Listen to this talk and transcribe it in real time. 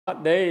Hot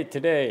day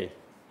today,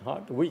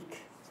 hot week,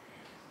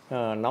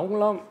 nóng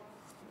lắm.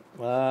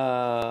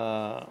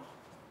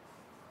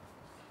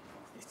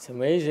 It's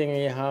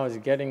amazing how it's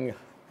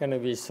gonna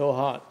be so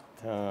hot.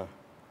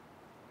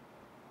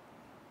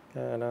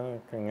 Nó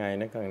càng ngày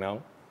nó càng nóng.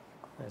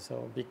 So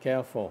be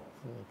careful,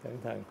 cẩn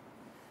thận.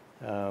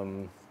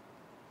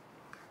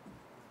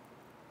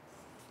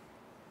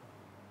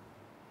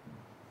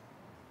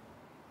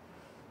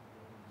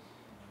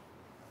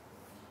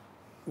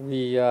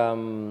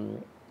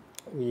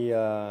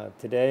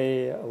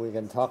 Today we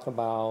can talk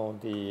about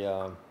the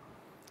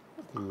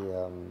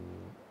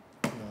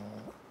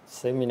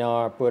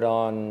seminar put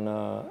on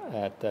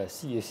at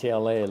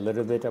UCLA, a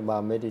little bit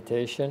about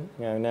meditation.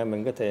 Ngày hôm nay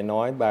mình có thể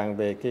nói bàn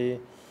về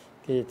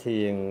cái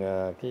thiền,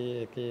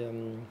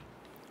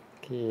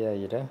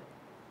 gì đó,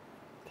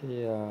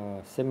 cái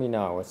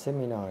seminar. What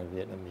seminar in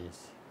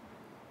Vietnamese?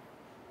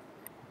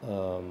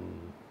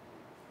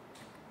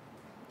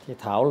 Cái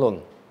thảo luận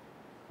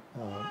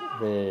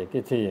về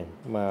cái thiền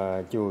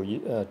mà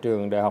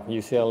trường đại học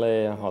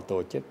UCLA họ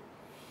tổ chức.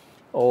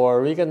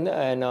 Or we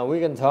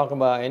can talk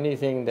about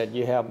anything that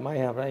you might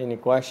have any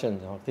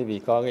questions. Hoặc quý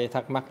vị có cái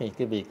thắc mắc thì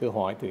quý vị cứ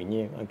hỏi tự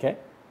nhiên. Okay?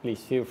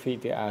 Please feel free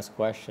to ask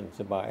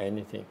questions about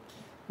anything.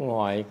 Muốn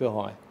hỏi cứ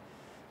hỏi.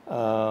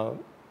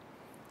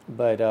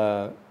 But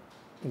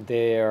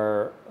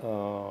the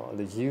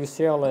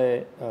UCLA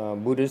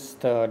Buddhist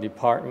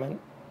department,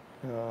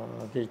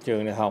 cái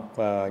trường đại học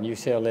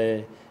UCLA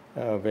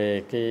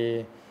về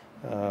cái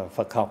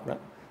Phật học đó.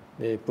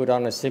 They put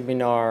on a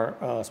seminar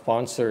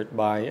sponsored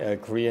by a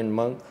Korean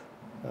monk,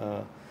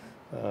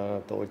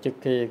 tổ chức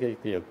cái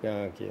việc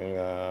chuyện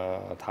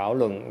thảo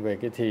luận về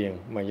cái thiền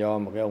mà do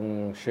một cái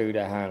ông sư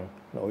Đại Hàn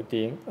nổi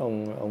tiếng,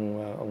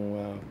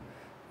 ông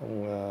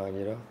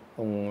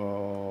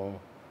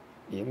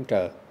yểm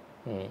trợ.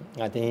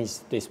 I think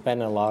they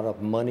spent a lot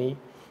of money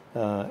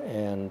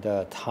and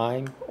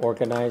time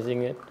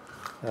organizing it.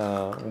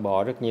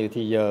 Bỏ rất nhiều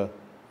thời giờ.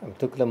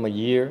 Took them a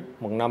year,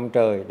 một năm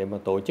trời để mà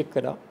tổ chức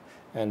cái đó.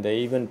 And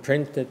they even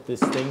printed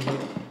this thing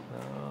here,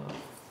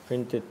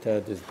 printed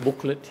this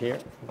booklet here,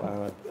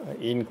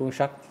 in cuốn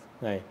sách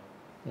này.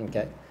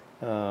 Okay.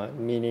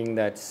 Meaning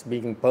that it's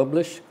being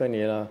published, có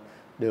nghĩa là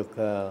được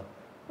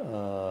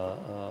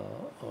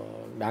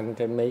đăng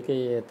trên mấy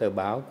cái tờ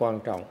báo quan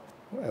trọng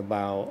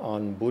about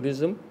on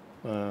Buddhism.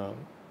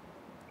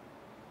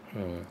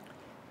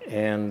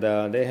 And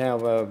they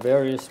have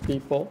various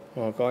people,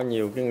 có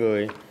nhiều cái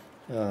người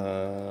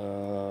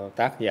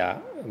tác giả,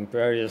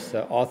 various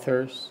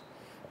authors.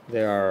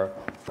 There are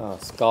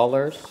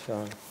scholars,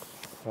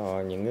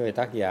 những người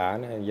tác giả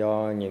này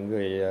do những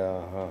người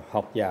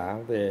học giả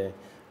về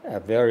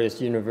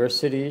various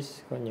universities,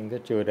 có những cái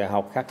trường đại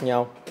học khác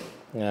nhau.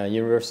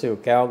 University of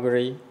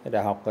Calgary,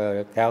 đại học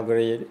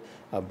Calgary,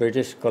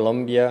 British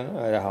Columbia,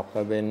 đại học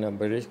ở bên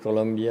British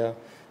Columbia.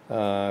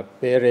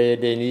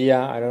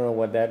 Peradeniya, I don't know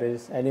what that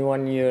is.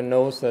 Anyone here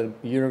knows the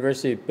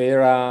University of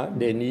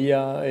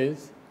Peradeniya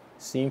is?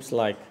 Seems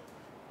like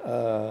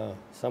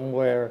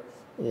somewhere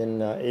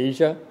in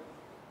Asia.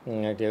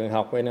 Trường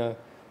học bên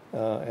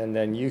and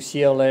then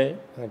UCLA,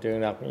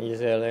 trường học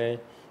UCLA,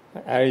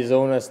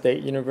 Arizona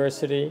State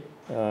University,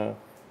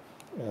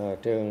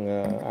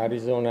 trường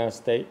Arizona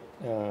State,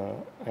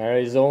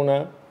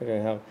 Arizona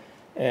trường học.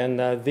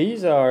 And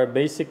these are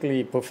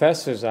basically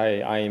professors,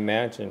 I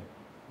imagine.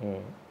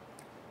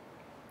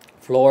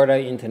 Florida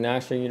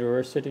International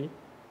University,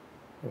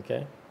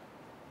 okay.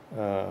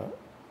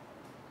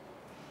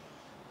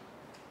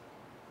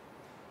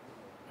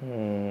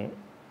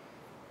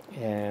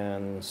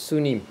 And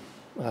Sunim,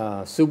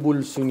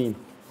 Subul Sunim,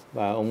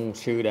 và ông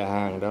sư Đại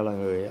Hàn đó là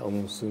người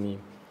ông Sunim,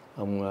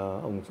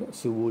 ông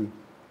Subul,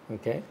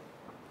 okay.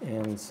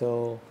 And so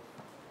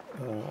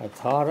I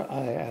thought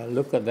I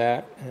look at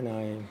that and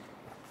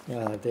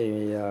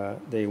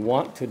they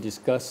want to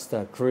discuss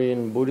the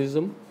Korean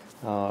Buddhism,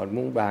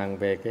 muốn bàn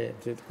về cái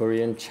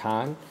Korean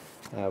Chan,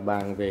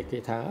 bàn về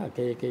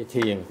cái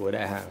thiền của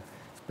Đại Hàn,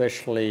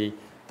 especially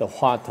the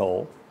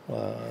HuaTou.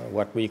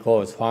 What we call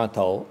is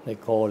HuaTou, they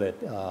call it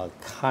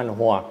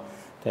CanHuatou.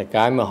 Thì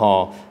cái mà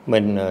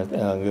mình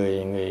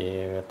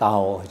người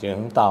Tàu,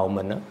 trường Tàu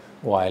mình á,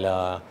 gọi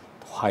là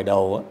Thoại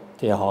đầu á,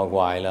 thì họ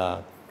gọi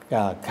là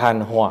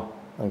CanHuatou,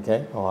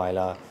 okay, gọi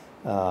là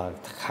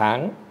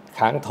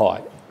kháng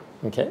thoại,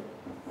 okay.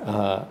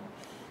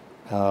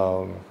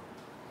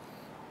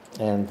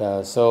 And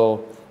so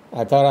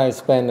I thought I'd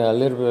spend a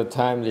little bit of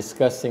time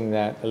discussing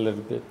that a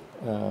little bit,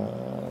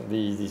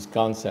 these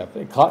concepts.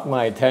 It caught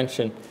my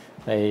attention.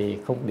 Thầy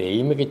không để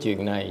ý mấy cái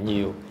chuyện này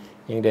nhiều,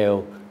 nhưng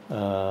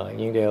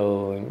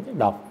đều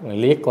đọc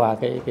liếc qua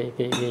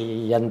cái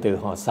danh từ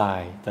họ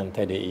xài, thành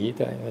thầy để ý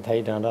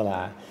thấy đó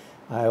là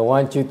I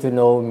want you to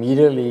know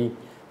immediately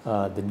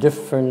the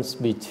difference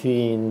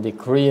between the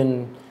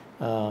Korean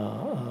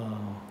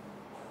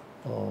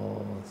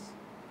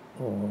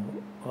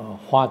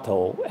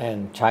HuaTou and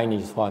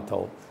Chinese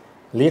HuaTou.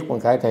 Liếc một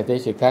cái thầy thấy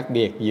sự khác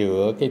biệt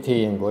giữa cái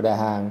thiền của Đại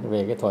Hàn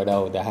về cái thoại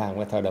đầu Đại Hàn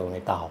và thoại đầu người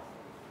Tàu.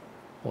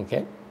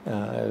 Okay.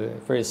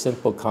 very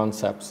simple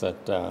concepts that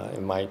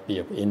it might be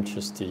of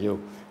interest to you.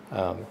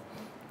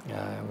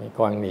 Mấy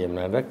quan niệm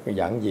là rất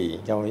giản dị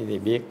cho quý vị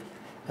biết.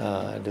 You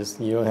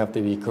don't have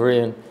to be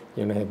Korean,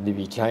 you don't have to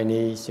be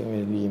Chinese, you don't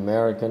have to be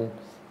American.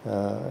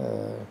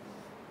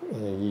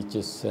 You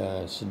just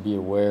should be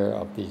aware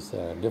of these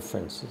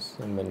differences.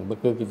 Mình bất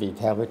cứ cái vị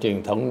theo cái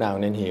truyền thống nào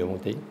nên hiểu một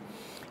tí.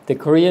 The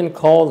Korean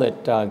call it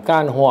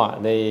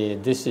Ganhwa.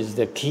 This is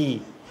the key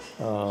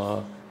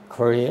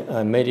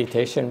Korean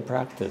meditation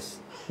practice.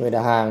 Người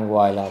Đà Hàn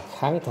gọi là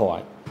kháng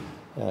thoại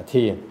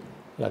thiền,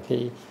 là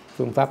cái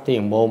phương pháp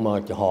thiền môn mà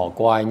họ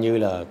coi như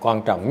là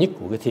quan trọng nhất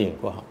của cái thiền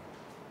của họ.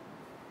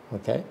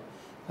 Okay,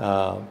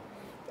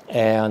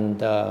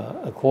 and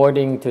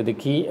according to the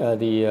key,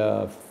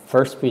 the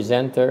first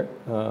presenter,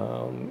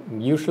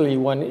 usually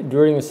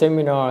during a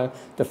seminar,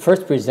 the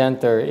first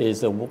presenter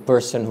is a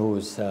person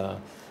who's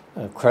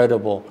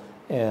credible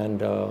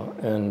and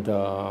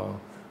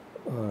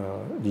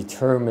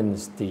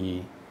determines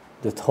the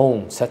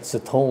tone, sets the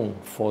tone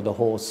for the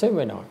whole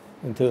seminar.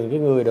 Thường cái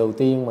người đầu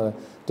tiên mà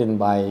trình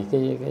bày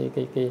cái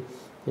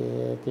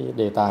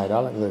đề tài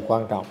đó là người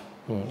quan trọng.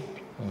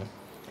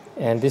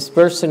 And this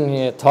person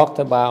here talked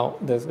about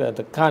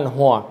the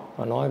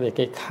CanHuatou, nói về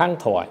cái kháng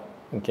thoại.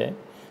 Okay,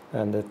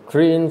 and the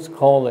Koreans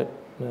call it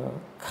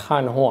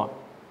CanHuatou,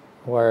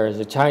 whereas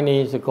the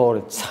Chinese call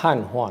it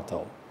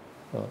CanHuatou.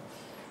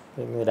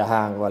 Người Đà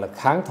Hàn gọi là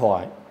kháng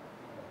thoại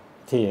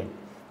thiền,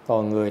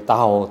 còn người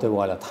Tàu thì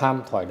gọi là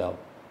tham thoại đầu.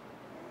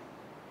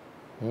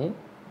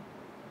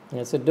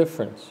 It's a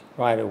difference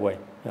right away.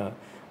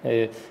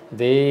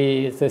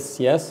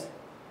 Yes?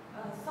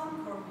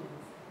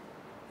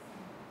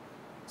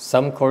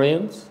 Some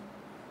Koreans?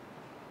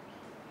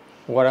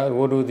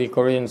 What do the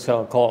Koreans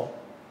call?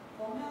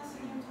 Told me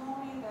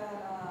that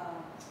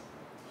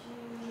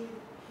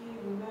he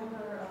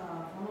remember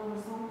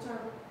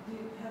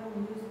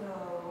haven't used the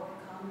word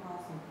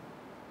CanHuatou.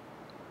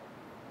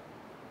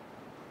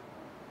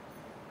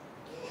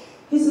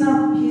 He's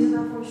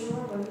not for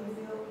sure, but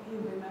he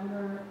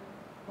remember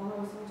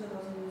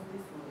doesn't use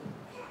this word.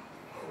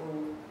 So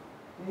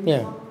maybe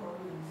some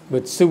Koreans.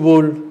 But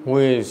Subul, who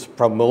is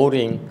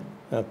promoting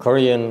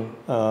Korean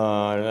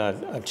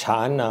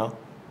Chan now,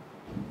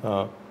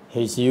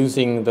 he's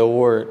using the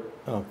word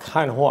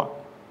CanHuatou.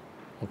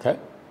 Okay.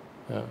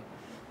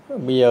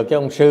 Bây giờ cái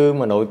ông sư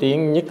mà nổi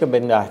tiếng nhất, cái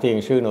bên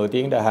thiền sư nổi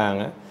tiếng Đà Hàn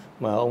á,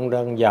 mà ông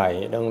đang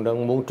dạy,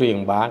 đang muốn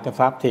truyền bá cái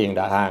pháp thiền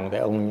Đà Hàn, thì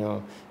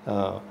ông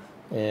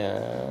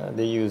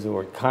they use the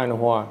word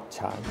Ganhwa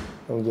Chan.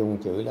 Ông dùng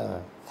chữ là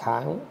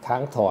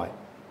kháng thoại.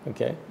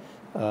 Okay.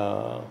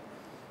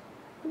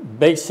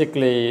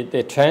 Basically,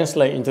 they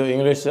translate into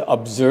English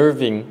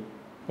observing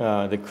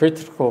the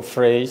critical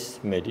phrase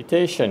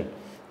meditation.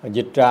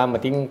 Dịch ra mà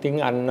tiếng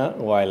Anh đó,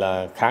 gọi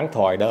là kháng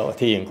thoại đó,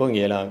 thiền có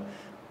nghĩa là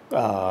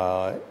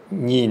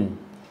nhìn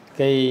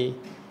cái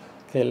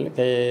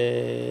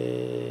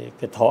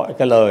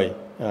lời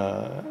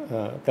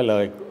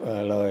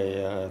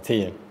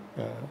thiền.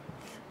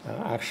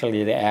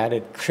 Actually, they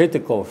added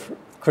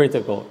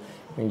critical.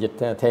 Mình dịch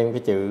thêm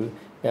cái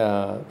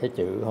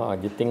chữ họ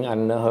dịch tiếng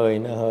Anh nó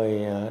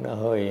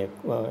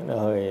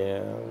hơi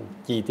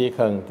chi tiết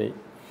hơn tí.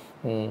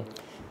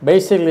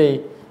 Basically,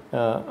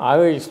 I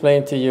will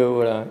explain to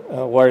you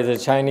what the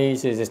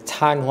Chinese is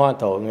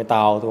CanHuatou, người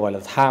Tàu thì gọi là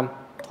tham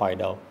thoại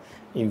đầu.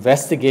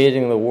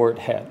 Investigating the word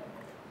head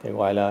thì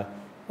gọi là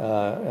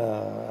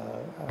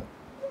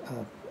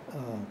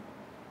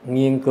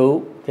nghiên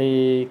cứu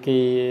cái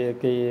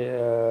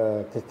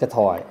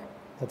thoại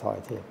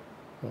thiền.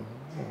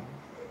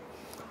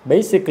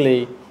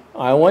 Basically,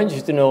 I want you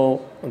to know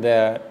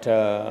that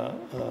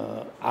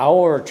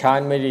our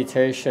Chan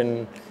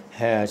meditation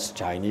has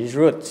Chinese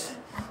roots.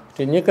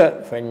 Thứ nhất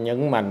phải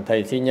nhấn mạnh,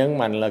 thầy thì nhấn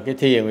mạnh là cái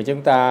thiền của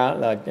chúng ta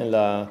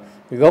là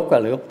gốc là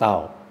gốc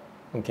Tàu.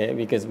 Okay,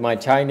 because my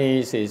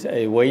Chinese is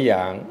a Wei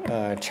Yang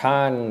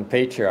Chan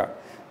patriarch.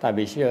 Tại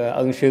vì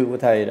ân sư của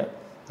thầy đó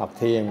học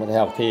thiền, mà thầy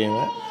học thiền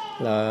đó,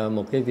 là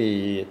một cái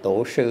vị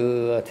tổ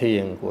sư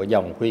thiền của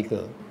dòng Quy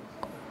Cường.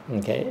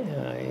 Okay,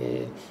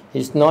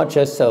 he's not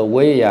just a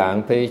Wei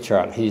Yang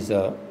patriarch, he's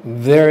a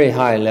very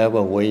high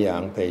level Wei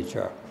Yang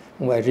patriarch.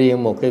 Không phải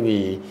riêng một cái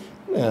vị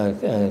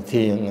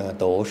thiền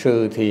tổ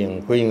sư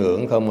thiền quy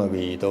ngưỡng không, mà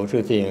vị tổ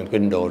sư thiền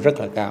trình độ rất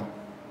là cao.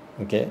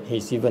 Okay,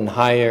 he's even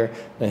higher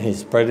than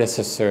his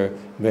predecessor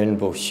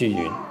Venerable Xu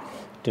Yun.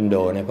 Trình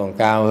độ này còn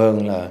cao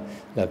hơn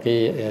là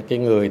cái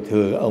người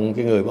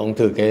ông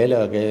thừa kế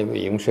là cái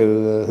vị ông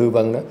sư Hư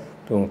Vân đó,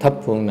 còn thấp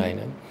hơn này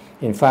nữa.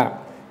 In fact,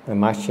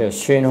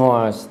 Master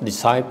YongHua's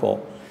disciple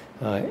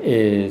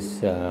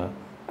is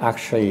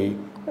actually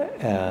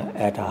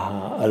at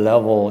a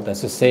level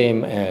that's the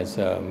same as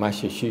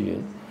Master Xu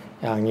Yun.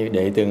 Như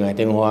đệ tử Ngài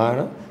Tiên Hóa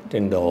đó,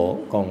 trình độ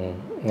còn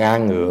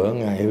ngang ngửa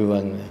Ngài Hư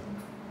Vân.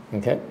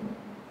 Okay.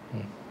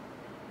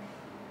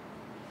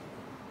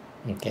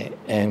 Okay,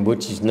 and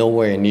which is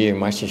nowhere near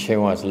Master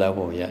YongHua's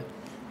level yet,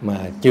 mà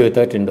chưa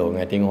tới trình độ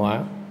Ngài Tiên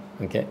Hóa.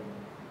 Okay,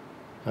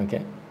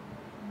 okay.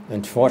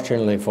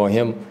 Unfortunately for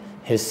him,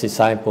 his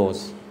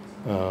disciples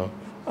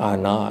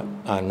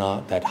are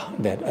not that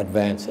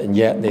advanced, and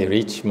yet they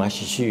reach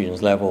master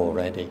students level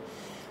already.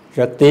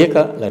 Rất tiếc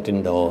là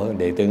trình độ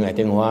đệ tử Ngài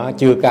Chân Hóa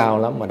chưa cao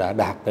lắm mà đã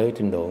đạt tới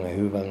trình độ Ngài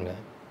Hư Vân rồi.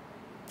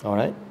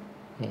 Alright?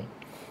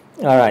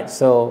 Alright,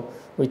 so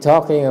we're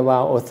talking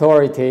about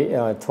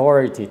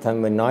authority.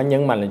 Thành mình nói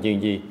nhấn mạnh là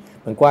chuyện gì?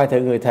 Mình quay thử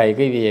người thầy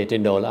cái về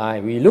trình độ là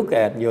ai. We look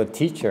at your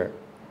teacher,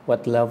 what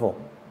level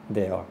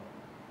they are.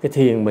 Cái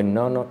thiền mình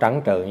nó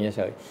trắng trợn như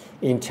vậy.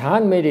 In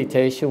Chan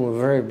meditation,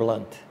 we're very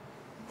blunt.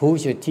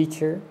 Who's your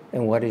teacher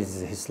and what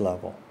is his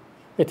level?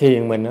 Cái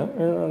thiền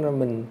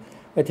mình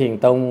cái thiền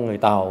tông người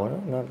Tàu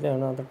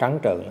nó trắng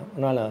trợn lắm.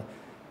 Nó là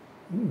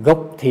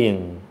gốc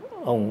thiền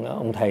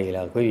ông thầy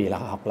là quý vị là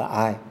học là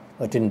ai,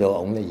 ở trình độ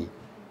ông là gì.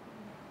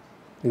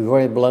 We're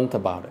very blunt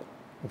about it.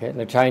 Okay,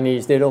 the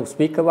Chinese they don't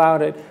speak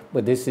about it,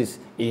 but this is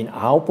in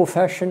our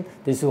profession.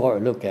 This is what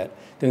we look at.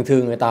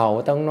 Thường người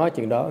Tàu ta không nói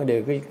chuyện đó,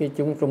 đều cái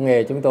trong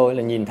nghề chúng tôi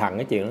là nhìn thẳng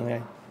cái chuyện đó ngay.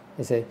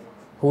 They say,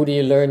 who do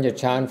you learn your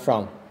chant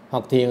from?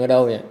 Học thiền ở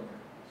đâu vậy?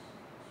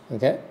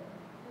 Okay.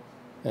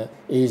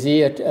 Is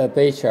he a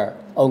patriarch?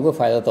 Ông có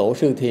phải là tổ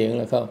sư thiền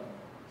là không?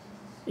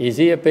 Is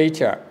he a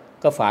patriarch?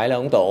 Có phải là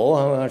ông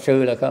tổ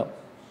sư là không?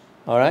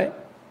 Alright?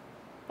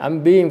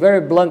 I'm being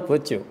very blunt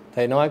with you.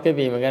 Thầy nói cái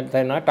gì mà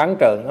thầy nói trắng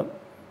trợn lắm.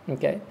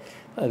 Okay.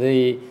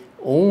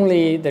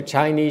 Only the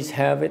Chinese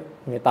have it.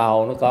 Người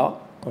Tàu nó có.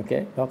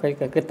 Okay. Có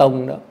cái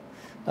tông đó.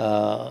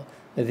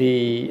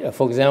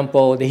 For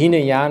example, the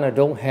Hinayana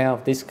don't have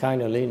this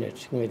kind of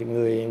lineage.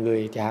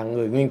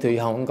 Người Nguyên Thủy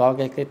không có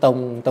cái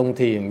tông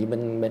thiền như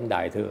bên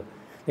Đại Thừa.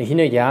 The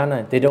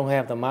Hinayana, they don't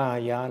have the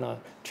Mahayana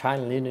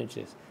Chan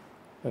lineages.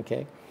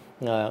 Okay.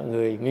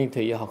 Người Nguyên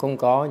Thủy họ không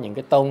có những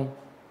cái tông,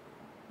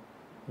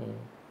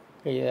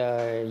 cái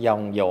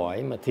dòng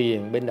dõi mà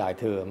thiền bên Đại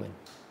Thừa mình.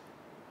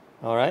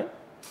 Alright?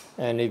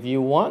 And if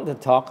you want to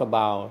talk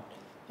about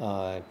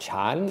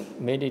Chan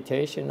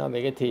meditation, nói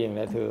về cái thiền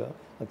Đại Thừa,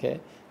 okay?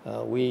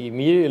 We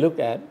immediately look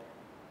at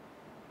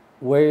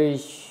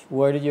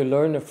where did you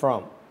learn it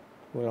from?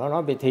 Nó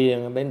nói về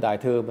thiền bên Đại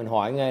Thừa, mình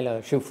hỏi ngay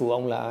là sư phụ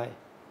ông là ai?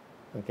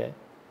 Okay?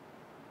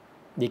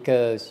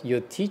 Because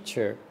your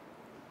teacher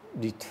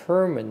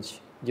determines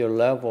your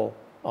level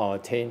of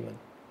attainment.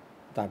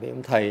 Tại vì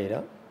ông thầy đó,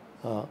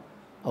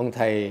 ông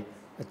thầy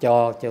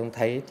cho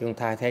chúng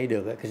ta thấy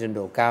được cái trình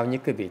độ cao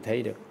nhất quý vị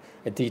thấy được.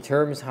 It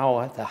determines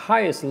how the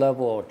highest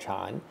level of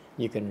Chan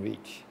you can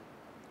reach.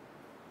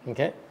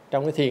 Okay?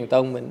 Trong cái thiền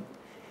tông mình,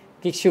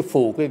 cái sư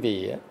phụ quý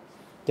vị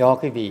cho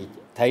quý vị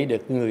thấy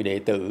được người đệ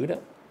tử đó,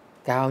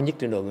 cao nhất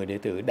trình độ người đệ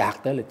tử đạt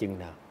tới là chừng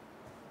nào.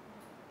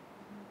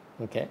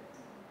 Okay?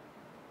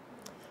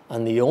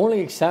 And the only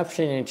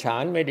exception in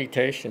Chan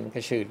meditation,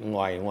 cái sự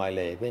ngoài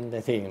lệ bên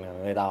thiền là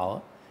người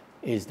Tàu,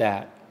 is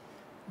that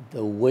the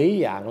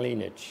Wei Yang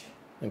lineage,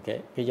 okay,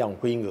 cái dòng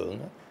quy ngưỡng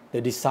đó,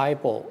 the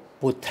disciple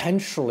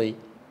potentially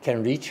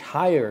can reach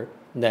higher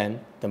than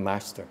the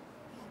master.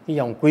 Cái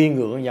dòng quy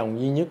ngưỡng, dòng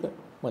duy nhất đó,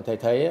 mà thầy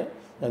thấy đó,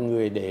 là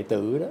người đệ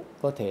tử đó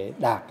có thể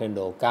đạt trình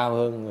độ cao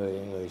hơn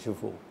người sư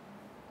phụ.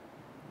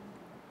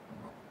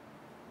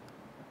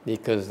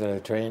 Because of the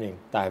training,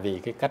 tại vì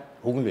cái cách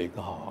huấn luyện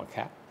của họ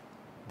khác.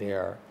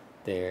 The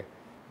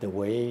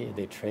way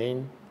they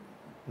train,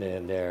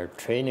 their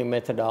training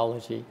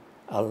methodology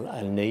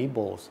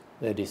enables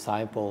the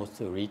disciples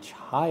to reach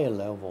higher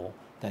level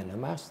than the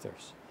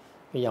masters.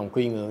 Cái dòng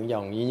quy ngưỡng,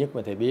 dòng duy nhất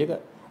mà thầy biết đó,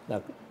 là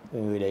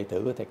người đệ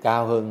tử có thể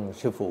cao hơn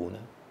sư phụ nữa.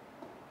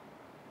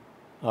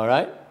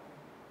 Alright?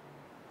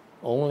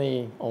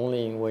 Only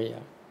in Wei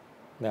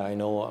that I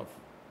know of.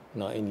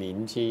 Not in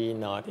Linji,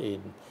 not in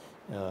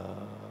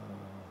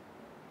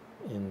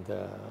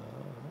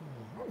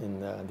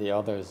the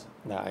others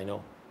that I know.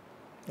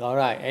 All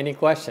right. Any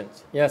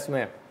questions? Yes,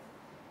 ma'am.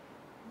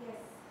 Yes.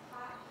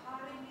 How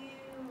do you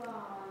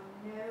know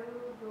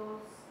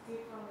those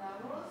different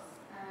levels?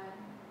 And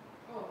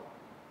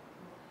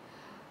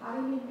how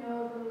do you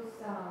know those?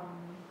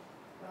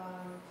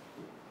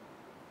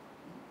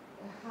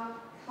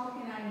 How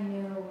can I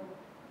know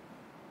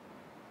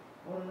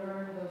or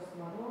learn those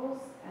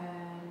levels?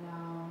 And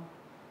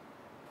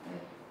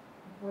like,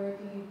 where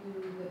do you do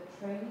the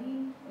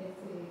training? Is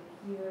it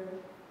here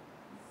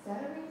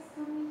Saturdays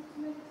coming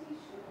to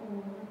meditation,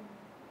 or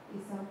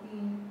is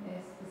something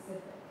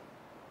specific?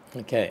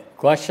 Okay.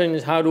 Question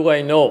is, how do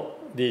I know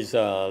these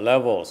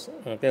levels?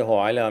 Cái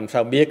hỏi là làm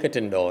sao biết cái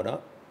trình độ đó.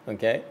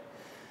 Okay.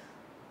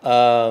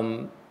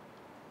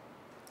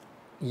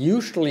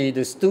 Usually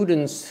the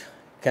students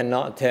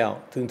cannot tell.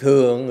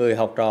 Thường người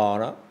học trò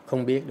đó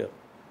không biết được.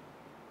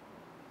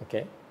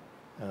 Okay.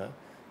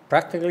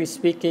 Practically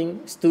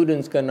speaking,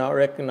 students cannot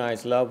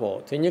recognize level.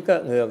 Thứ nhất,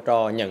 người học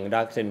trò nhận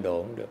ra trình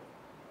độ không được.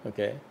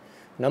 Okay.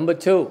 Number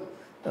two,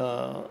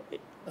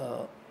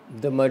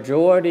 the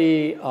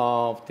majority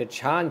of the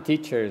Chan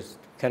teachers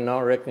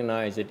cannot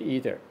recognize it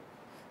either.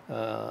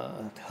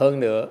 Hơn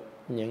nữa,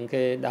 những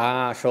cái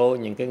đa số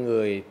những cái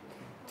người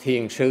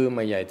thiền sư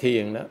mà dạy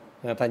thiền đó,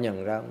 người ta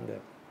nhận ra không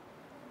được.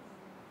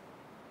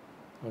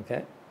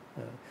 Okay.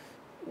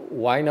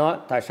 Why not?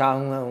 Tại sao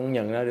không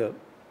nhận ra được?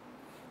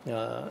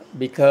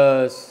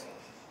 Because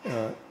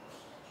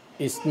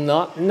it's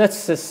not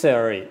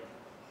necessary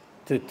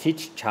to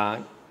teach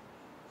Chan.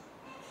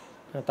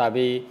 Tại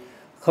vì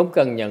không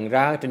cần nhận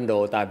ra trình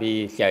độ, tại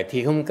vì dạy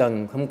thì không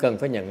cần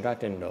phải nhận ra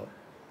trình độ.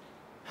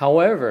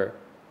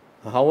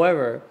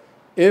 However,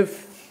 if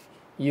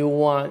you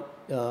want,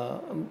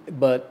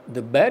 but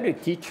the better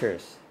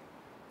teachers,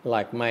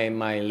 like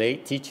my late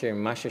teacher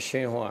Master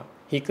YongHua,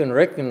 he can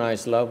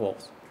recognize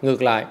levels.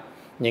 Ngược lại,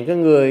 những cái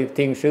người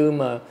thiền sư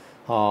mà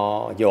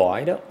họ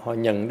giỏi đó, họ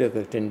nhận được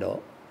cái trình độ.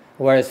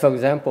 Whereas, for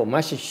example,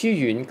 Master Xu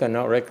Yun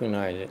cannot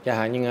recognize it. Chẳng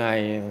hạn như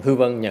ngài Hư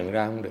Vân nhận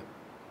ra không được.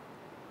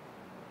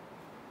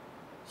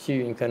 Xu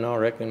Yun cannot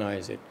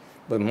recognize it,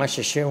 but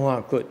Master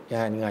YongHua could. Chẳng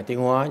hạn như ngài Tiến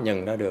Hóa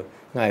nhận ra được,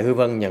 ngài Hư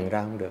Vân nhận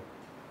ra không được.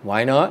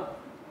 Why not?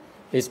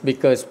 It's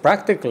because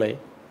practically,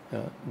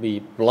 be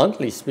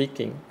bluntly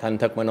speaking, thành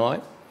thật mà nói,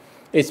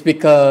 it's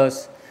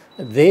because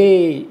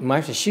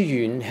Master Xu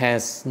Yun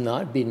has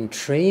not been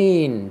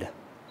trained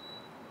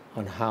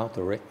on how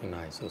to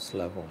recognize those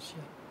levels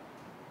yet.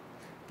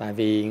 Tại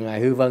vì ngài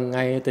Hư Vân,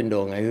 ngay ở trình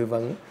độ ngài Hư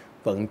Vân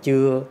vẫn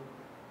chưa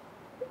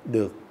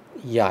được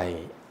dạy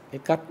cái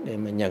cách để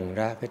mà nhận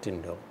ra cái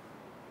trình độ.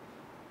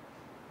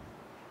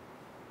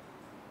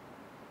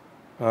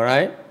 All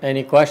right.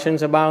 Any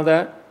questions about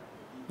that?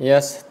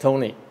 Yes,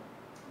 Tony. I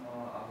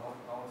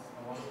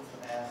wanted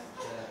to ask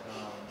that,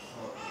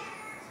 so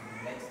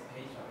the next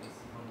page of his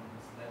level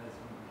is going to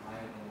be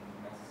higher than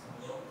Master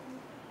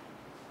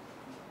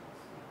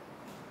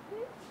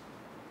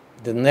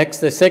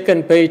YongHua. The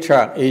second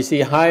patriarch, is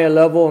he higher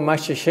level than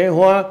Master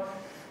YongHua?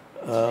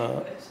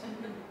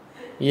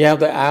 You have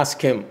to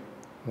ask him,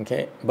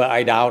 okay? But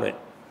I doubt it.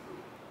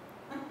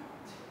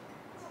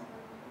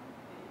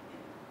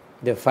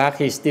 The fact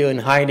he's still in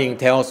hiding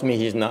tells me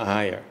he's not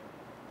higher.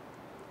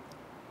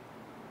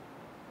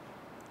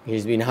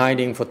 He's been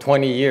hiding for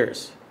 20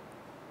 years.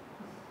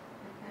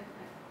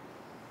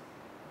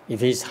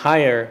 If he's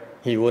higher,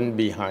 he wouldn't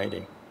be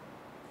hiding.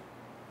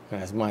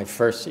 That's my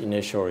first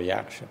initial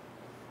reaction.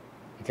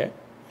 Okay.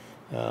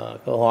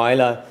 Câu hỏi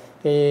là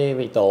cái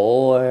vị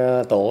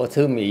tổ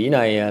sư Mỹ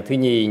này, thứ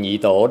nhì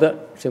tổ đó,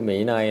 sư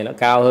Mỹ này nó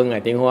cao hơn ngài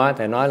Tiến Hóa,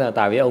 thầy nói là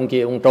tại vì ông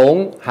kia ông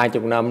trốn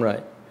 20 năm rồi.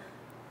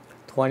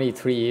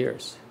 23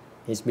 years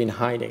he's been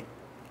hiding.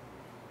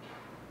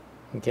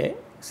 Okay.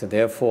 So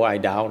therefore I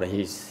doubt that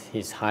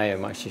he's higher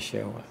Master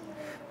YongHua.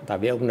 Tại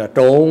vì ông đã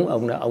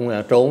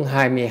trốn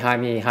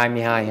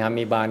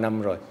 23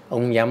 năm rồi,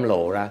 ông không dám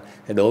lộ ra.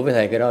 Thì đối với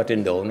thầy cái đó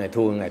trình độ này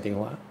thua ngài Tiến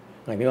Hóa.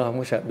 Ngài Tiến Hóa không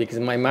có sợ, because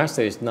my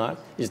master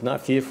is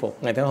not fearful.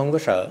 Ngài Tiến Hóa không có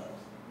sợ.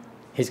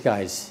 His guy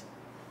is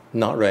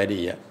not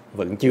ready yet.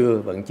 Vẫn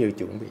chưa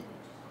chuẩn bị.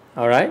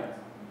 All right?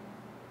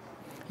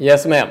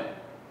 Yes, ma'am.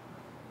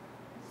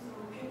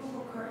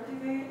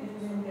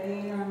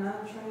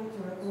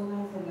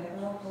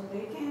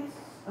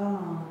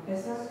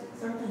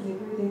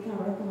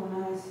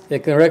 They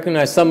can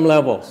recognize some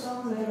levels,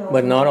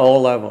 but not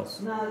all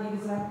levels. Not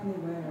exactly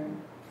where.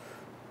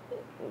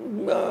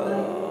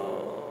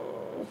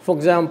 For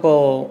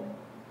example,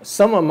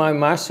 some of my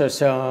Master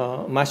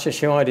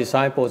YongHua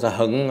disciples are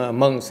Heng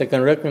monks. They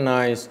can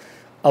recognize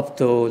up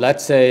to,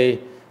 let's say,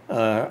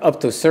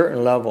 up to a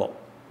certain level.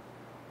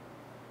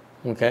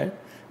 Okay,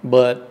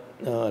 but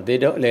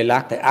they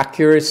lack the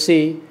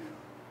accuracy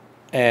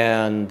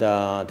and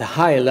the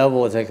higher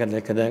levels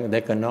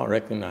they cannot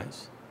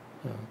recognize.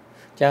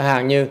 Chẳng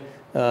hạn như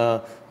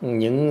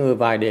những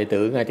vài đệ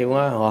tử ngài Tiến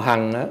Hóa họ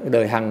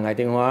đời hằng ngài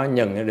Tiến Hóa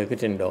nhận được cái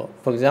trình độ.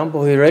 For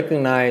example, he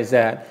recognized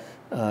that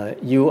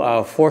you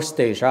are fourth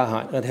stage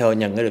Arhat, có thể họ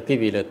nhận được cái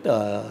vị là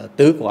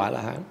tứ quả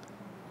là hán.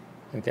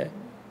 Okay.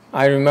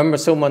 I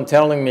remember someone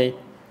telling me,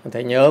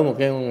 thầy nhớ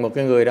một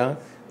cái người đó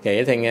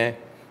kể thầy nghe,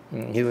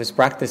 he was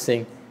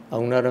practicing,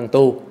 ông nó đang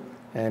tu,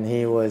 and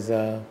he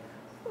was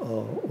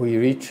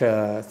we reach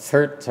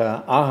third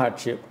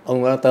Arhatship,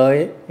 ông đã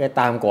tới cái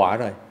tam quả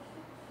rồi.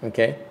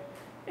 Okay,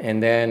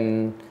 and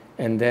then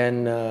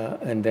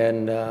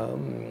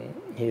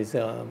he's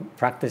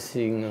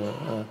practicing,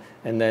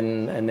 and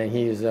then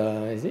he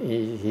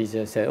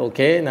just said,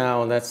 okay,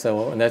 now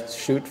let's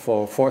shoot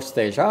for fourth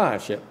stage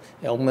Arhatship.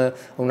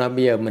 Ông nói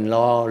bây giờ mình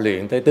lo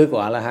luyện tới tứ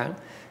quả La Hán.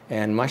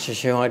 And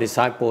Master YongHua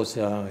disciples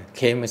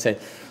came and said,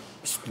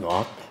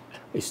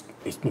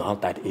 it's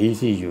not that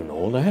easy, you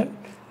know that.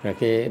 Rồi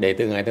cái đệ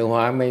tử ngài Tiến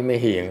Hóa mới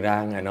hiện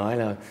ra, ngài nói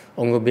là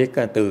ông có biết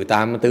từ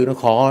tam tứ nó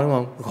khó đúng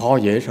không? Khó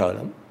dễ sợ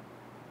lắm.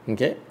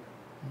 Okay.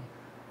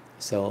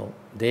 So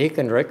they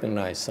can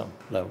recognize some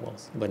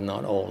levels, but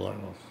not all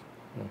levels.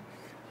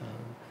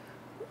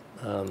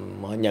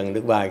 Họ nhận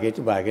được vài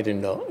cái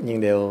trình độ,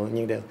 nhưng đều.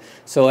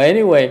 So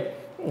anyway,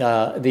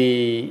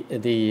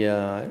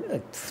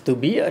 to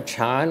be a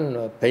Chan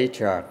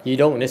patriarch, you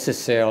don't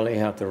necessarily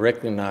have to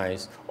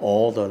recognize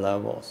all the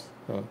levels.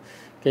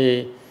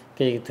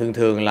 Cái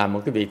thường là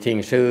một cái vị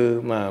thiền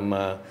sư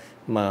mà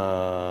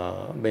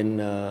bên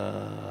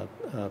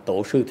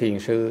tổ sư thiền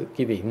sư,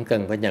 cái vị cũng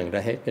cần phải nhận ra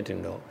hết cái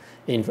trình độ.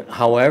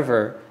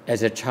 However,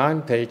 as a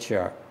Chan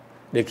patriarch,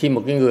 để khi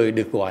một cái người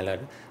được gọi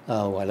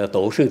là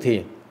tổ sư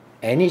thiền,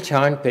 any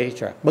Chan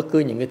patriarch, bất cứ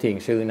những cái thiền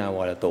sư nào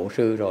gọi là tổ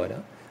sư rồi đó,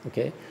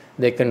 okay,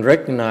 they can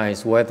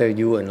recognize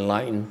whether you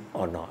enlightened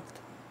or not.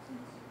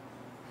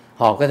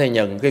 Họ có thể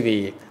nhận cái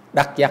vị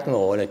đắc giác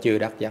ngộ là chưa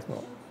đắc giác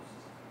ngộ.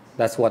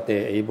 That's what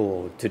they're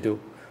able to do.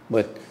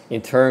 But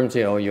in terms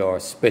of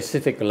your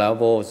specific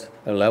levels,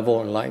 the level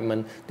of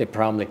enlightenment, they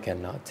probably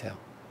cannot tell.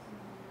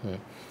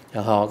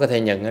 Họ có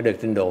thể nhận được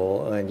trình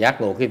độ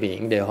giác ngộ quý vị,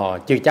 đều họ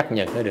chưa chắc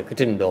nhận được cái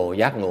trình độ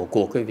giác ngộ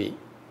của quý vị.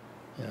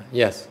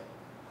 Yes.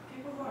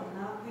 People who are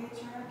not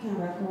patriarch can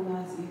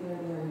recognize either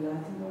they're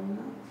enlightened or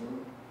not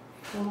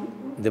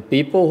too. The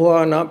people who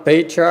are not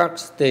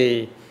patriarchs,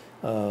 they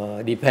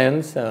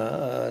depends.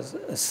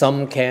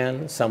 Some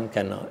can, some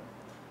cannot.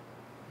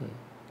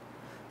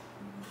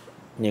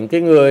 Những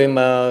cái người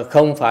mà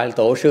không phải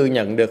tổ sư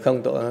nhận được,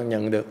 không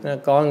nhận được,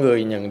 có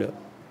người nhận được.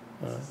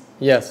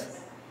 Yes.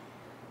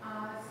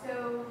 So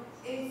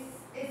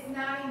it's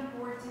not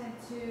important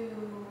to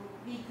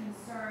be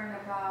concerned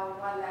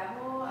about what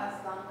level, as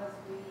long as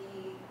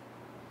we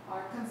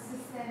are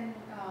consistent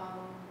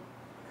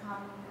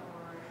coming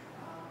or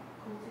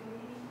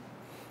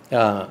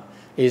cultivating.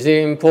 Is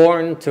it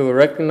important to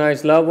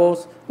recognize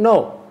levels?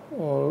 No.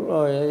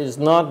 It's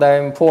not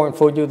that important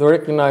for you to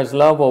recognize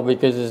level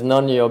because it's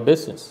none of your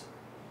business.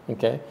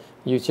 Okay?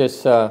 You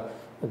just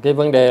cái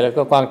vấn đề là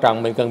có quan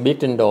trọng mình cần biết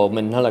trình độ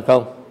mình hay là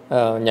không,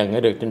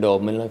 nhận được trình độ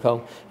mình hay không.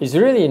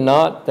 It's really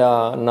not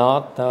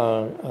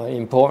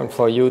important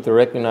for you to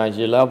recognize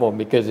your level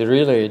because it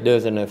really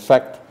doesn't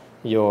affect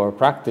your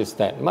practice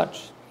that much.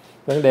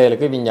 Vấn đề là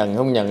cái vị nhận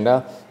không nhận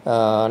đó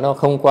nó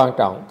không quan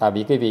trọng, tại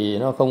vì cái vị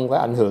nó không có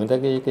ảnh hưởng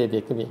tới cái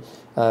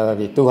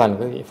việc tu hành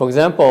của vị. For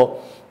example,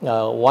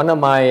 one of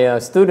my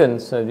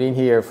students has been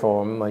here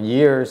for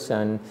years,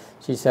 and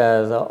she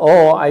says,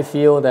 "Oh, I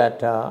feel that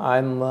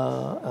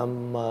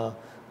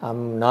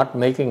I'm not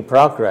making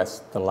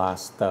progress the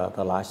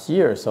last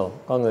year." So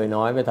có người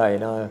nói với thầy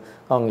đó,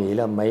 con nghĩ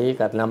là mấy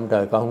cả năm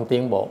trời con không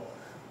tiến bộ.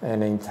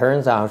 And it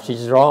turns out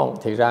she's wrong.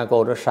 Thực ra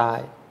cô đó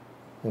sai.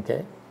 Okay.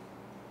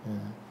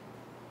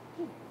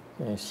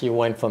 She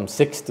went from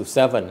 6 to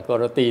 7. Cô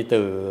đó đi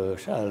từ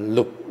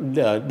lục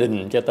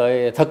định cho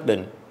tới thất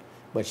định.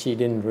 But she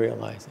didn't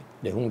realize it.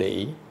 They không để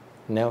ý.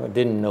 Now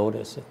didn't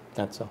notice it.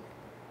 That's all.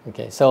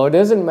 Okay. So it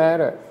doesn't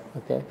matter.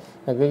 Okay.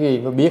 Cái gì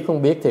mà biết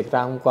không biết thì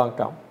ra không quan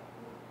trọng.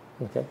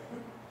 Okay.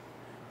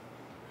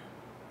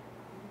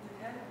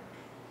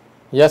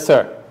 Yes, sir.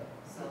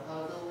 So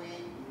how do we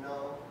know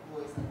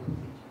who is a good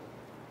teacher?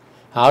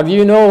 How do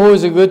you know who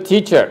is a good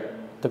teacher?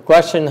 The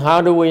question,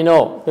 how do we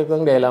know? Cái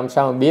vấn đề làm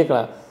sao mà biết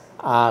là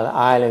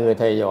ai là người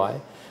thầy giỏi?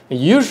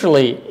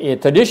 Usually,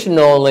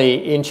 traditionally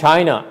in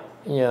China,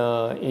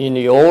 in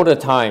the older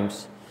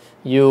times,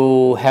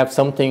 you have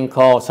something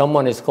called,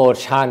 someone is called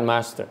Chan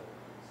Master.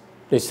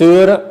 Từ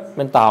xưa đó,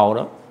 bên Tàu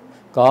đó,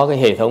 có cái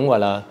hệ thống gọi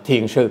là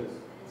thiền sư.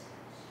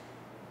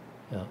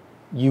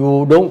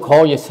 You don't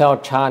call yourself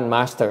Chan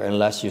Master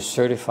unless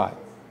you're certified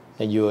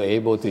and you are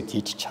able to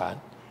teach Chan.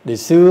 Từ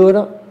xưa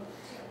đó,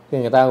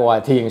 người ta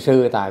gọi thiền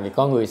sư tại vì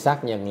có người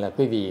xác nhận là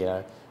quý vị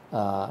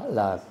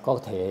là có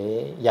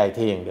thể dạy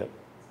thiền được.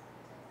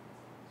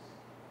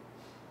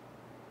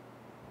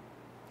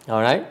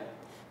 Alright,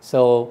 so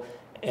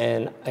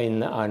and in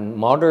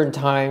modern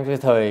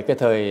times, cái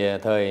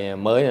thời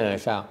mới này là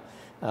sao?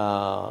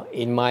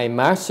 In my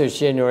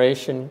master's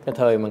generation, cái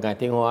thời mà ngài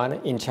tiến hóa đó,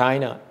 in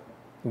China,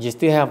 you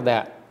still have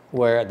that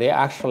where they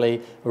actually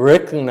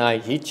recognize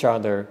each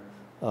other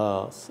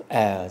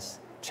as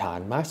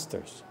Chan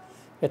masters.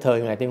 Cái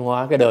thời ngài tiến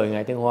hóa, cái đời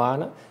ngài tiến hóa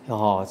đó,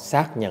 họ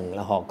xác nhận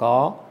là họ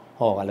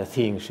gọi là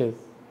thiền sư.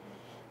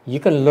 You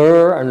can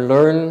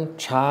learn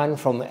Chan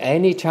from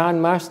any Chan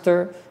master.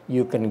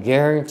 You can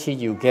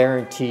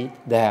guarantee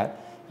that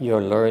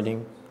you're learning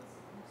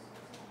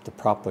the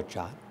proper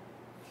Chan.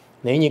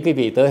 Nếu như quý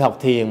vị tới học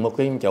thiền một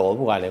cái chỗ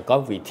gọi là có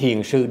vị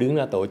thiền sư đứng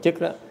ra tổ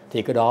chức đó,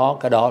 thì cái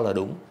đó là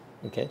đúng.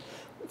 Okay.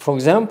 For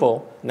example,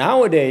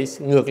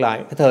 nowadays, ngược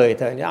lại cái thời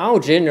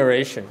our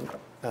generation,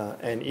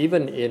 and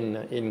even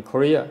in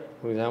Korea,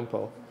 for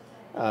example,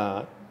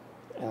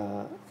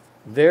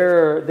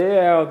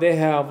 they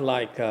have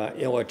like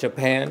in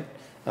Japan,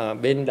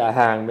 bên Đài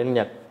Hàn, bên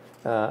Nhật,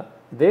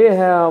 they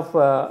have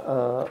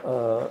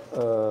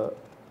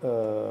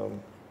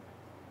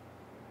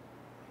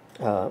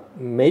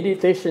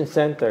meditation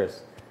centers.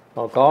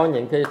 Họ có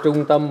những cái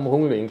trung tâm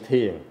huấn luyện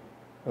thiền.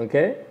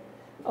 Okay.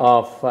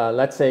 Of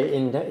let's say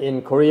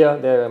in Korea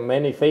there are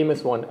many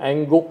famous one,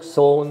 Anguk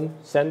Son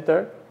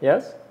Center.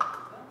 Yes.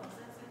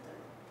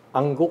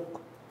 Anguk.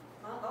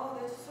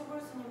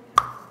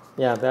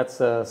 Yeah,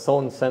 that's a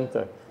Son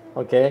Center.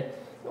 Okay.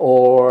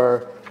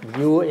 Or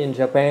you in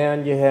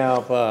Japan, you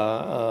have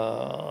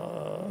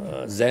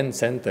Zen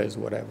centers,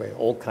 whatever,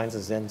 all kinds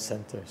of Zen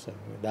centers.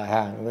 Đài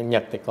Hàn, bên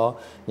Nhật thì có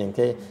những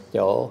cái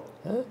chỗ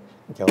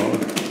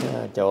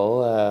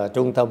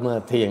trung tâm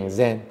thiền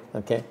Zen.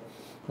 Okay.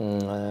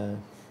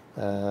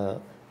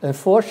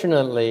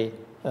 Unfortunately,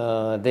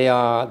 they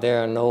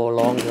are no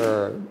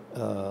longer.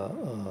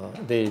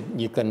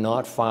 You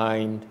cannot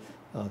find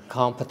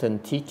competent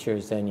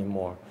teachers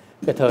anymore.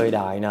 Cái thời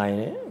đại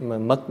này mà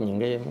mất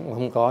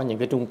không có những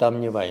cái trung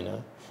tâm như vậy nữa.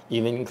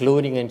 even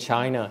including in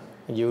China.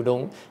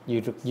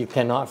 You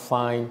cannot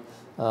find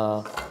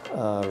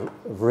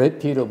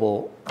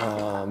reputable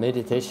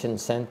meditation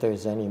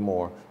centers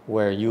anymore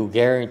where you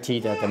guarantee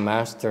that the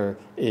master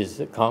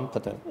is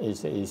competent,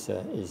 is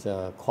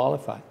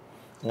qualified.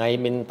 Ngay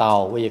bên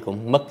Tàu bây giờ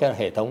cũng mất cái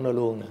hệ thống đó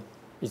luôn nè.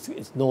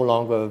 It's no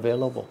longer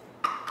available.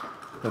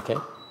 Okay.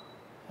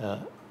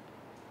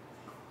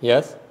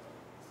 Yes.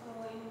 So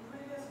in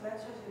previous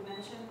lectures you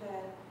mentioned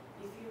that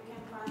if you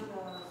can find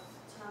a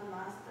Chan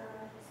master,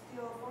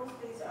 still first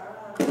these are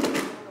the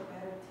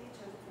better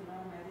teachers to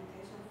learn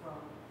meditation from.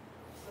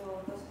 So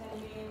does that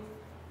mean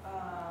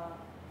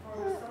for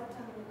a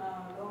certain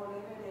lower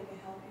level they can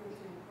help you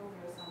to improve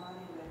your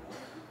samadhi level?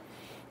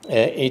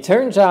 It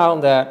turns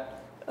out that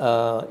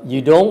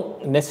you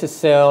don't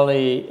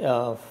necessarily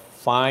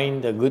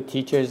find the good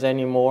teachers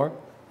anymore,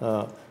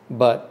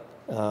 but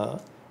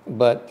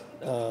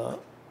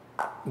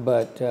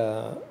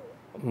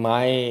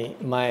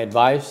my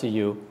advice to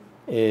you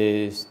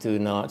is to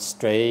not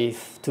stray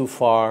too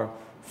far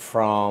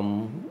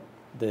from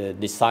the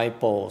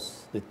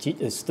disciples,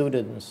 the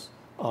students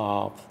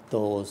of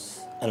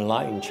those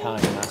enlightened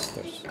Chan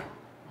masters.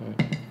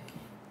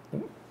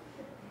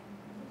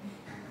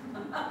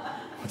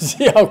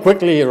 See how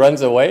quickly he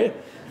runs away?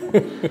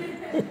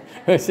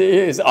 See,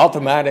 it's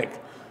automatic.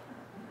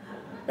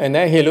 And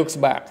then he looks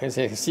back and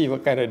says, see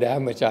what kind of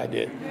damage I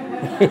did.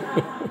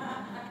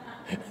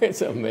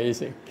 It's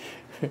amazing.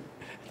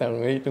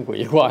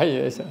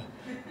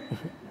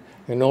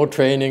 No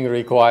training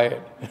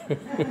required.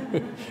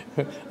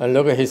 And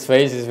look at his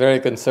face, he's very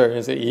concerned.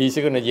 He said, he's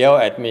going to yell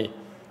at me.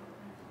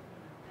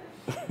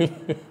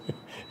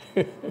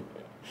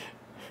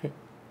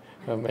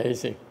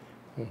 Amazing.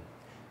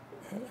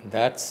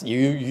 That's you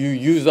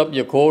use up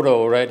your quota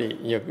already.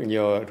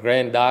 Your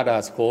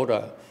granddada's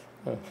quota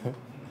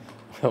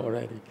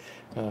already.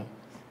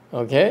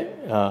 Okay.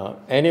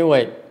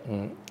 Anyway,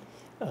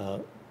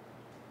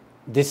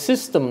 this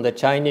system, the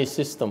Chinese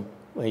system,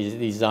 is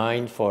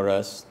designed for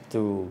us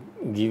to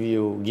give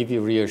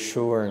you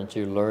reassurance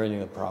you're learning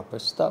the proper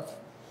stuff.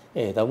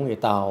 Hệ thống người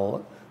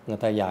Tàu người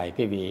ta dạy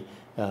cái vị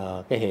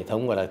cái hệ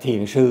thống gọi là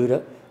thiền sư đó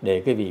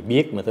để cái vị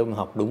biết mà tôi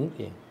học đúng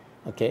thiền.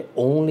 Okay,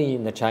 only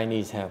in the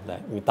Chinese have that.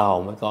 Người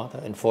Tàu mới có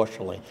thôi.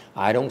 Unfortunately,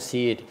 I don't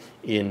see it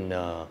in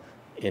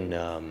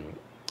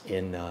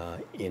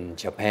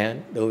Japan.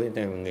 Đối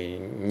với người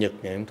Nhật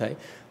thì không thấy.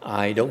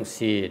 I don't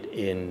see it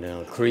in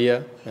Korea.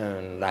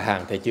 Đại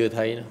Hàn thì chưa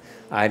thấy nữa.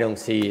 I don't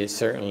see it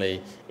certainly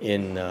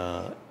in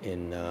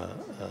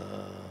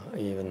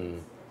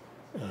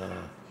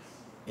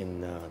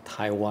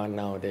Taiwan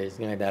nowadays.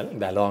 Ngay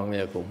Đài Loan bây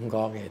giờ cũng không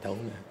có cái hệ thống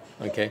này.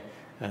 Okay.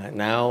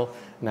 Now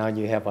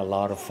you have a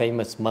lot of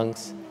famous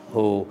monks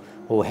who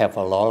have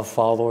a lot of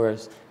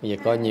followers. Bây giờ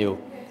có nhiều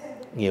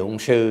ông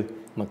sư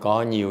mà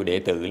có nhiều đệ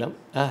tử lắm.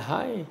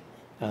 Hi.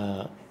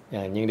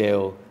 Nhưng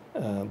đều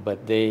but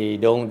they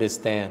don't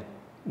understand.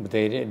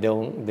 They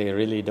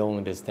really don't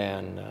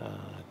understand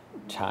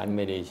Chan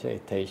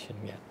meditation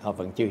yet. Họ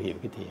vẫn chưa hiểu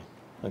cái thiền.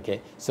 Okay.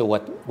 So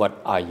what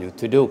are you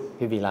to do?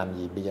 Quý vị làm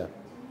gì bây giờ?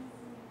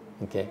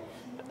 Okay.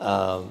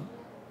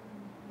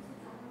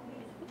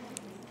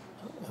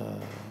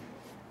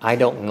 I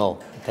don't know.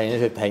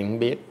 Thầy không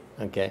biết.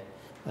 Okay.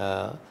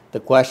 The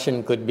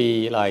question could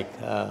be like,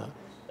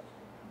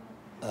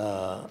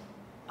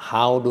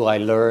 how do I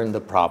learn the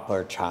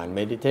proper Chan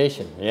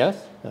meditation? Yes.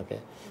 Okay.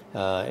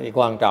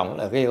 Quan trọng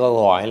là cái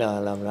câu hỏi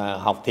là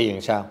học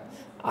thiền sao?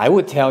 I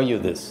would tell you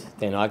this.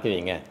 Thầy nói cái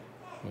gì nghe?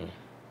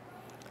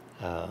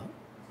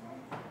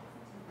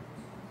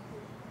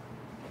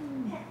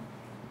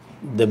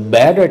 The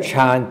better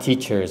Chan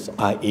teachers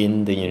are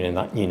in the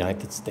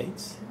United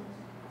States.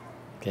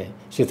 Okay.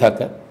 Sự thật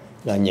đó,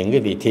 là những cái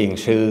vị thiền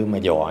sư mà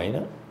giỏi đó,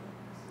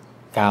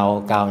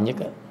 cao nhất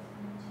đó,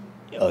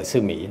 ở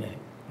xứ Mỹ này,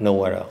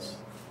 nowhere else,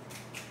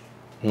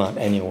 not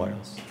anywhere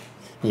else.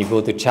 You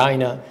go to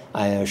China,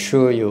 I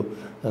assure you,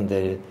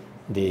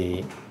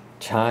 the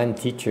Chan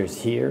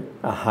teachers here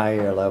are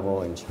higher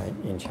level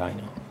in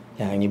China.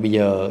 Chẳng như bây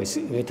giờ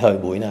cái thời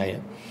buổi này,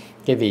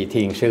 cái vị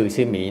thiền sư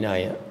xứ Mỹ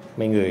này,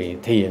 mấy người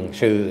thiền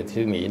sư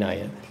xứ Mỹ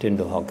này, trình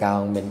độ họ cao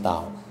hơn bên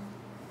Tàu.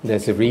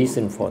 There's a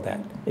reason for that.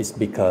 It's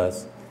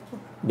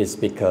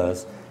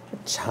because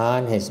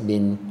Chan has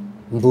been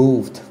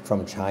moved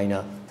from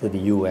China to the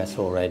US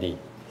already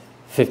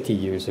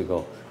 50 years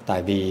ago.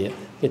 Tại vì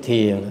cái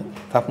thiền,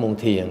 pháp môn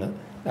thiền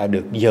đã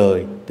được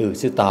dời từ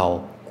xứ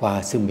Tàu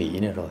qua xứ Mỹ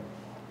này rồi,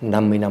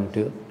 50 năm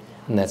trước.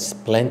 And that's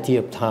plenty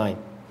of time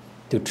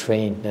to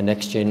train the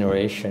next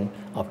generation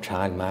of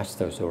Chan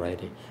masters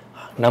already.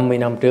 50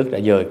 năm trước đã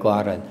dời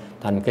qua rồi,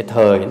 thành cái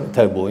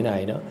thời buổi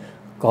này đó,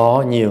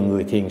 có nhiều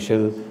người thiền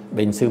sư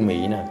bên xứ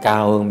Mỹ là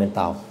cao hơn bên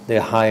Tàu.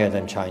 They're higher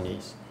than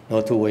Chinese.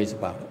 No two ways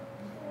about it.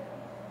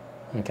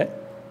 Okay?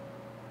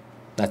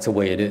 That's the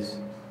way it is.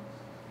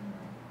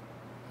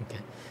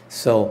 Okay.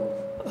 So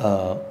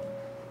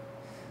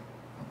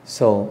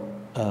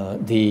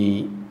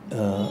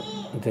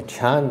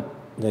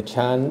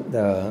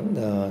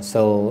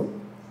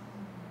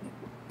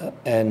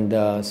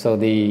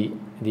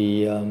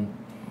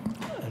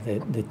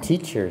the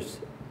teachers,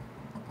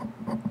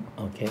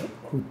 okay,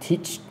 who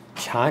teach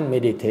Chan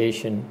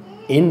meditation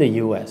in the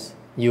U.S.,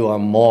 you are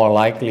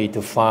more likely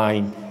to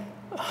find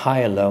a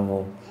higher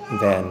level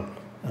than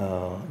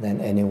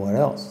anywhere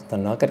else. Ta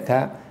nói cách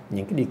khác,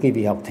 những cái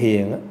vị học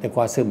thiền á, để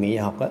qua sư Mỹ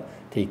học á,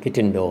 thì cái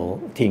trình độ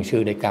thiền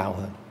sư đây cao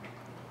hơn.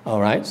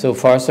 Alright, so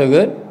far so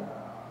good.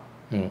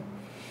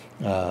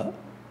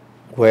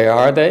 Where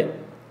are they?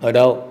 Ở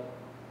đâu?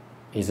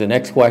 Is the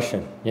next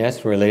question.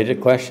 Yes, related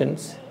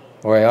questions.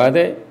 Where are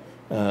they?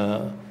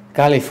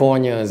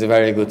 California is a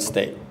very good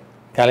state.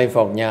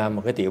 California,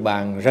 một cái tiểu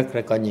bang rất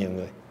có nhiều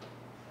người.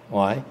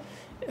 Why?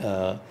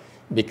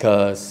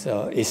 Because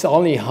it's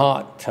only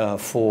hot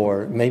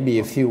for maybe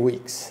a few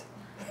weeks.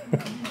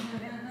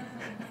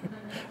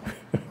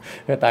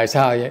 Tại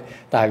sao vậy?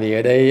 Tại vì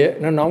ở đây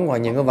nó nóng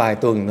khoảng những cái vài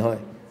tuần thôi.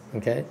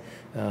 Okay?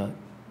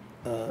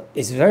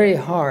 It's very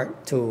hard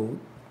to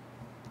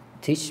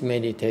teach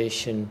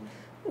meditation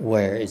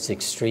where it's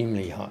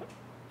extremely hot.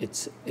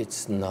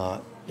 It's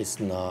not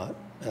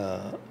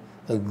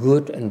a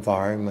good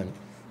environment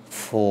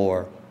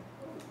for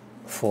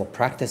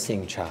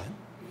practicing Chan.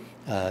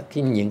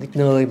 Những cái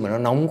nơi mà nó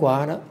nóng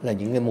quá đó là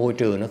những cái môi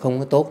trường nó không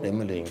có tốt để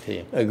mà luyện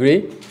thiền.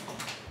 Agree?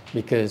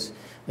 Because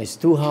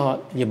it's too hot,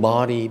 your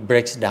body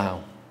breaks down,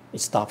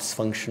 it stops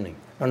functioning.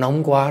 Nó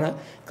nóng quá đó,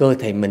 cơ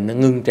thể mình nó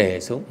ngưng trệ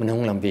xuống, mình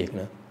không làm việc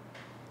nữa.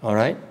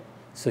 Alright?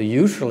 So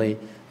usually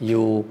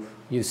you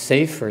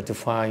safer to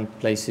find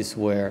places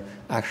where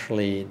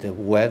actually the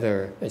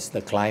weather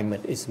the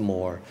climate is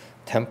more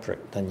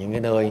temperate. Thành những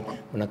cái nơi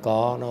mà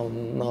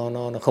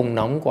nó không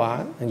nóng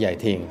quá, nó dạy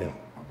thiền được.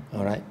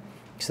 Alright?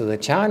 So the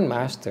Chan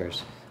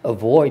masters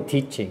avoid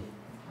teaching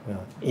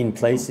in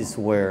places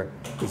where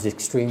it's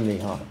extremely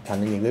hot.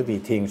 Thành những cái vị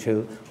thiền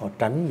sư họ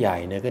tránh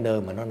dạy nơi cái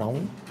nơi mà nó nóng.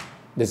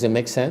 Does it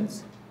make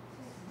sense?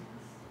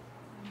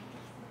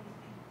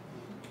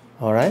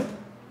 Alright?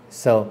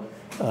 So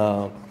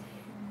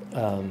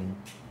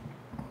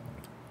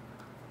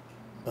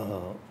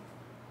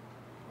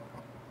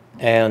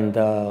and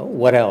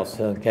what else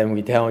can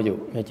we tell you?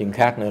 Cái chuyện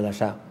khác nữa là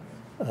sao?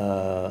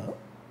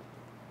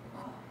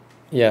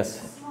 Yes.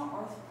 Small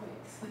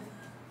earthquakes.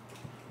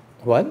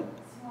 What?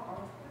 Small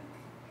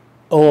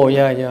earthquake. Oh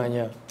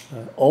yeah.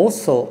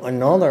 Also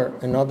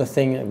another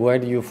thing. Where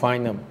do you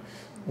find them?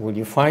 Would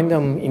you find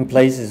them in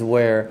places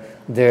where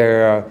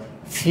there are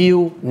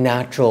few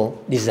natural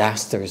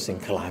disasters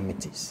and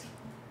calamities?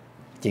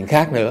 Chuyện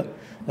khác nữa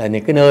là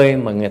những cái nơi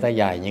mà người ta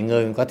dạy, những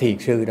nơi có thiền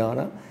sư đó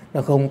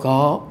nó không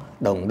có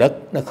động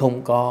đất, nó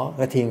không có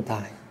cái thiên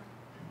tai.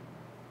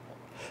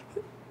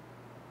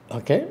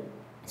 Okay,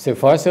 so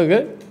far so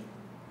good.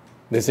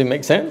 Does it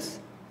make sense?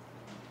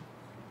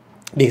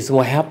 This is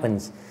what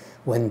happens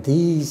when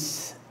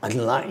these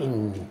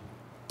enlightened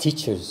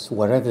teachers,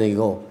 wherever they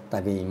go.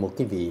 Tại vì một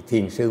cái vị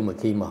thiền sư mà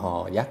khi mà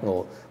họ giác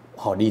ngộ,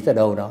 họ đi tới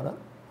đâu đó,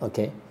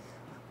 okay,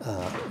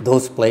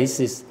 those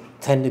places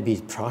tend to be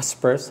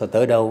prosperous. Họ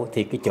tới đâu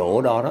thì cái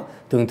chỗ đó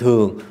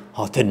thường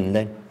họ thịnh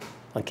lên.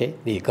 Okay,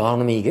 the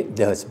economy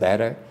does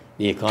better,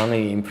 the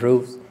economy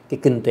improves, cái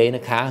kinh tế nó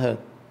khá hơn.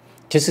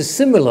 Just as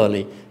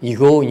similarly, you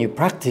go and you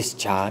practice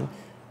Chan,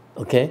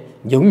 okay,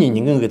 giống như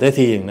những người tới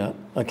thiền đó,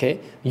 okay,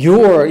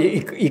 your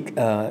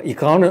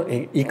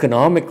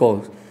economical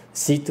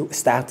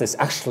status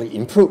actually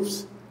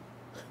improves.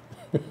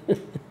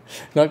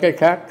 Nói cách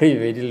khác, khi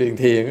vị đi luyện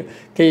thiền,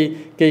 cái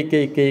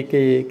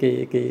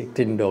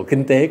trình độ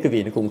kinh tế cái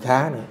vị nó cũng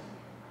khá nữa.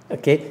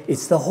 Okay,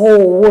 it's the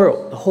whole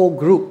world, the whole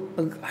group,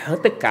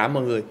 tất cả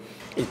mọi người.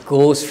 It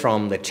goes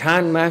from the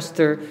Chan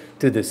master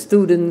to the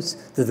students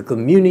to the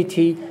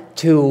community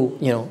to,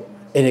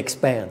 it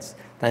expands.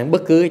 Tại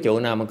bất cứ cái chỗ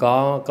nào mà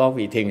có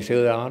vị thiền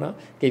sư đó,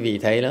 cái vị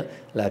thấy đó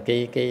là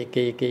cái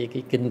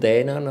kinh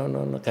tế nó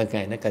càng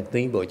ngày nó càng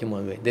tiến bộ cho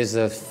mọi người.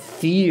 There's a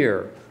sphere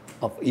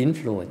of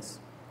influence,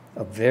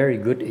 a very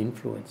good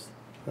influence.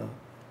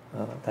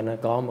 Ta nó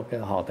có một cái,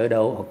 họ tới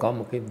đâu họ có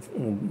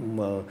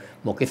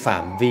một cái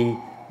phạm vi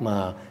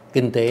mà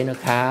kinh tế nó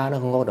khá, nó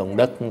không có động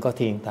đất, không có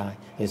thiên tai.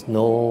 There's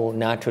no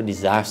natural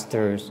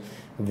disasters,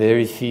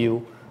 very few,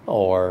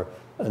 or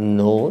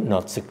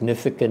not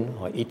significant,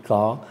 hoặc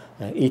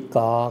ít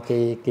có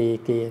cái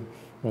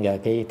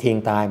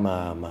thiên tai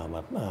mà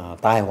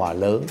tai họa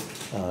lớn,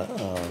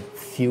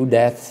 few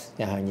deaths,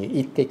 như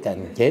ít cái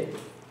cảnh chết,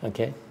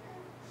 okay,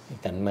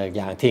 cảnh mà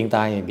dạng thiên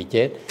tai mà bị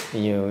chết,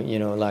 you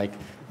know like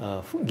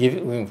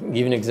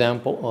give an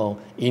example.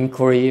 In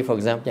Korea, for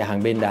example,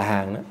 hàng bên Đà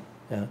Hàn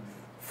đó,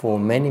 for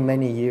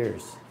many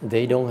years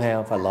they don't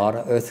have a lot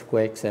of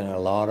earthquakes and a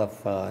lot of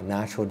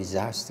natural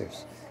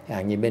disasters.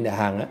 Như bên Đà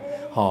Hàn đó,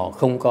 họ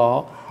không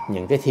có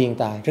những cái thiên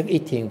tai, rất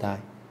ít thiên tai.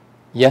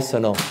 Yes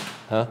or no?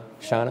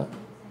 Sao đó?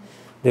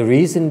 The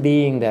reason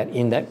being that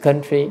in that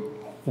country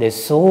there's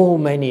so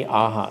many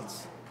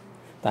arhats.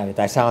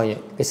 Tại sao vậy?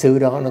 Cái xứ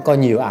đó nó có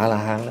nhiều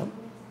A-la-hán lắm.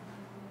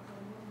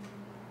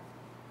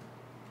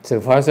 So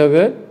far so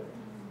good.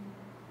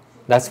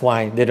 That's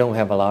why they don't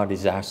have a lot of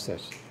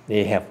disasters.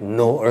 They have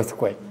no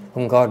earthquake,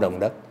 không có động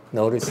đất.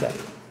 Notice that.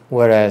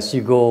 Whereas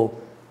you go,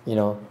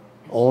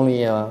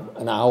 only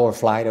an hour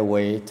flight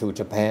away to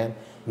Japan,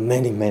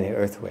 many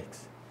earthquakes.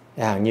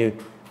 Hàng như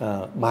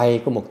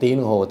bay có 1 tiếng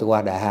đồng hồ tôi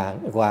qua Đại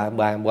Hàn,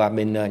 qua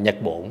bên Nhật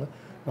Bản,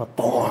 nó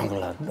toàn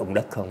là động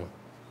đất không.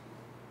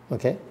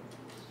 Okay?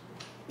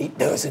 It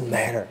doesn't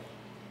matter.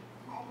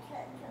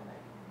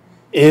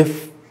 If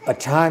a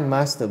Chan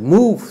master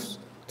moves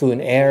to an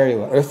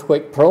area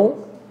earthquake prone,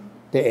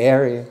 the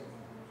area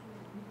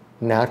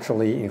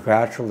naturally and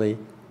gradually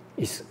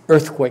is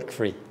earthquake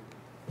free.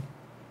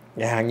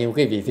 Hàng như một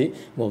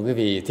cái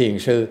vị thiền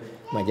sư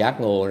mà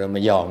giác ngộ rồi mà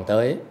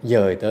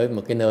dời tới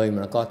một cái nơi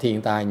mà nó có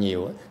thiên tai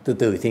nhiều, từ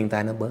từ thiên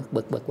tai nó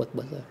bớt.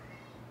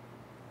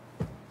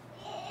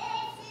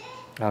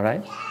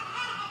 Alright?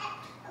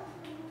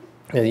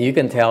 You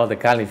can tell that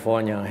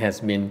California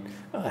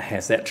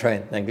has that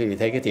trend. Nên quý vị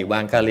thấy cái tiểu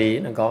bang Cali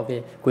nó có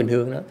cái khuynh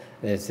hướng đó.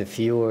 There's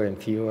fewer and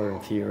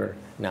fewer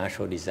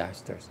natural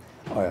disasters,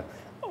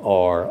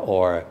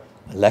 or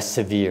less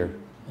severe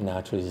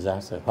natural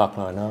disasters, hoặc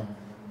là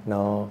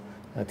nó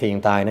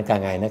thiên tai nó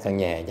càng ngày nó càng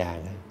nhẹ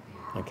nhàng.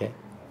 Okay.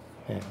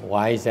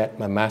 Why is that?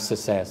 My master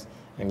says,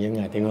 như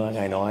ngài Thiên Hoa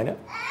ngài nói đó.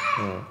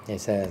 He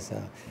says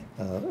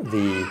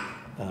the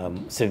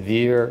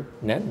severe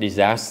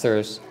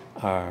disasters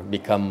are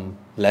become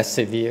less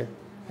severe,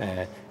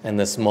 and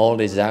the small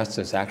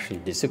disasters actually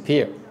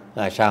disappear.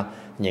 Là sao?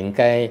 Những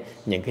cái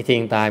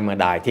thiên tai mà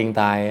đại thiên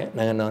tai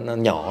nó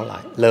nhỏ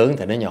lại, lớn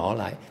thì nó nhỏ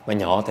lại, mà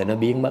nhỏ thì nó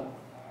biến mất.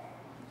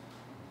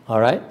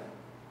 Alright?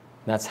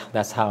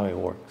 That's how it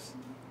works.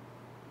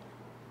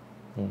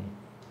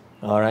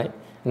 Alright?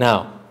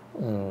 Now,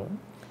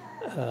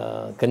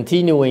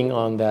 continuing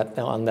on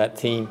that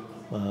theme,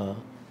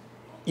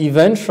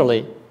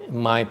 eventually,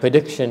 my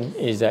prediction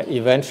is that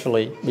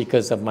eventually,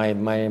 because of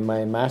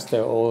my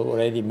master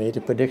already made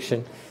a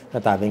prediction,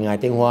 tại vì ngài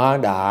Tiến Hóa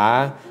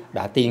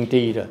đã tiên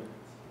tri rồi.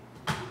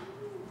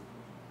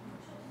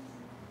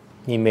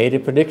 He made a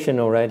prediction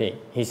already.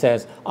 He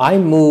says, I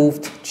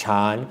moved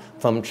Chan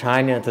from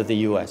China to the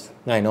US.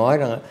 Ngài nói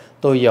rằng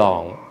tôi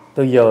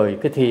dời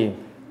cái thiền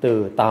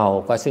từ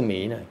Tàu qua xứ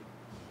Mỹ này.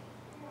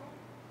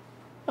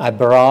 I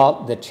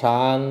brought the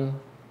Chan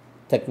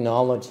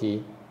technology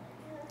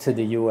to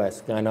the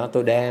US. Ngài nói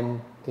tôi đem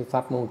cái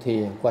pháp môn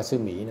thiền qua xứ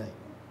Mỹ này.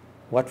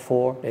 What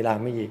for? Để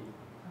làm cái gì?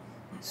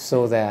 So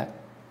that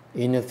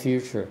in the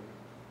future,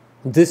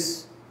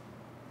 this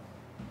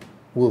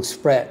will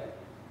spread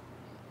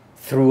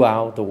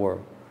throughout the world.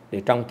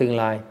 Để trong tương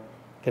lai,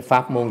 những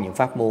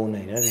pháp môn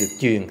này nó được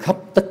truyền khắp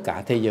tất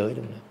cả thế giới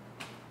luôn.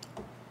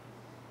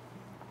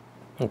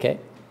 Okay,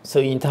 so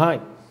in time,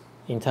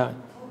 in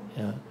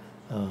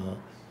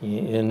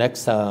the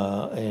next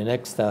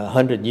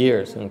 100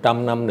 years,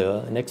 100 năm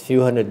nữa, next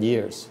few hundred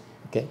years,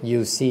 okay,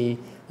 you see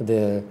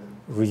the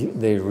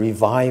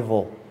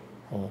revival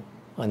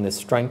and the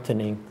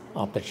strengthening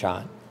of the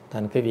Chan.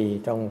 Thành cái vì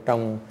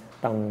trong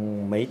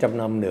mấy trăm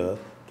năm nữa,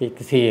 cái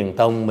thiền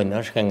tông mình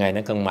nó càng ngày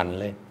nó càng mạnh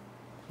lên.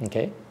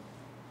 Okay,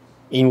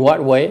 in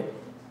what way?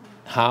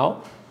 How?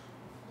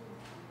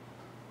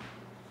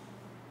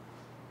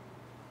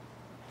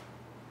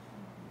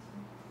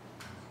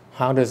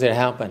 How does it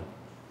happen?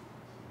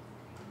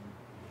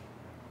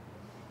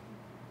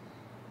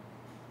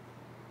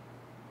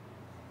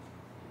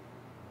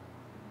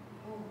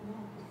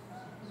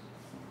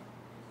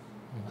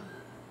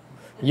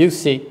 You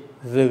see,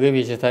 the quý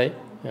vị sẽ thấy.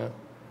 Yeah.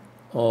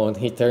 Oh,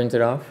 he turned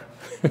it off.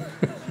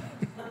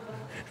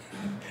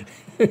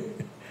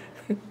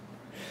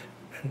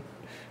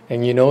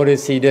 And you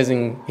notice he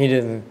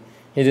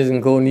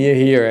doesn't go near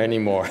here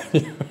anymore.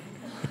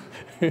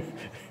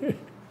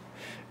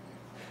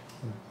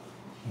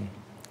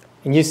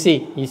 And you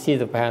see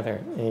the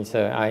pattern. And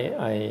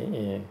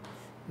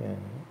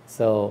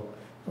so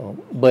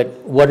but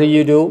what do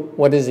you do?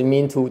 What does it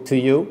mean to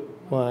you?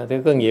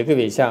 Thế có nghĩa quý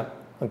vị sao?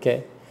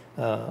 Okay.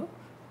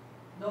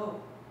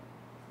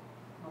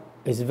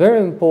 It's very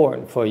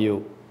important for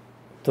you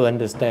to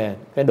understand.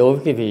 Cái đối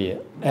với quý vị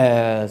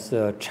as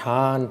a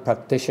Chan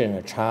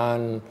practitioner,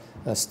 Chan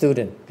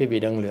student, quý vị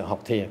đang lựa học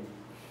thiền.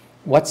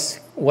 What's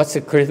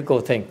the critical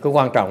thing? Cái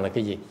quan trọng là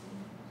cái gì?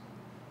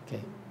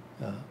 Okay.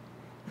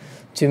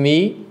 To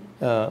me,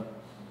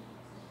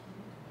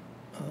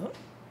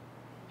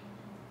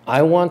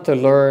 I want to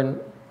learn.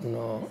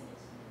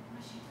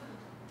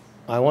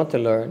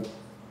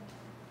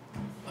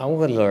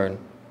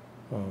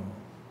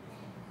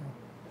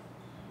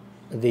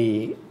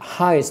 The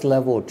highest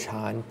level of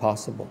Chan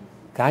possible.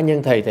 Cá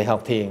nhân thầy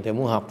học thiền thì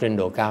muốn học trình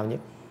độ cao nhất.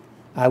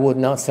 I would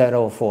not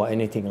settle for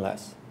anything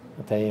less.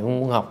 Thầy không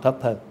muốn học thấp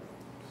hơn.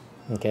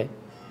 Okay.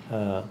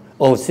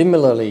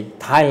 Similarly,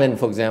 Thailand,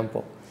 for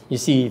example, you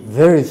see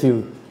very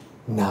few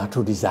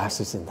natural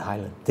disasters in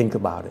Thailand. Think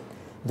about it.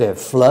 There are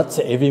floods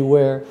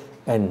everywhere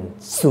and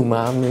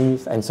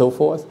tsunamis and so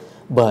forth,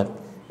 but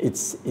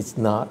it's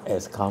not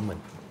as common.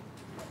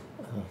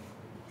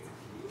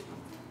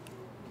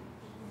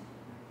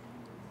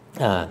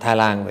 Thái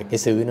Lan về cái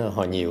xứ nó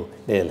họ nhiều,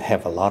 they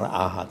have a lot of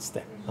arhats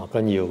there. Họ có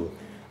nhiều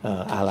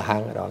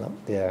a-la-hán ở đó lắm.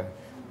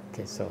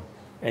 Okay, so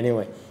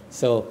anyway,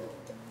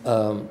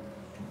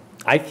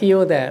 I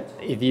feel that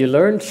if you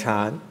learn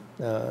Chan,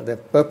 the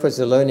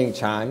purpose of learning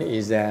Chan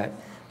is that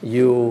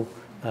you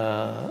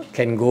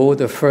can go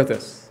the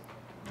furthest.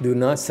 Do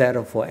not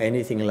settle for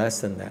anything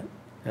less than that.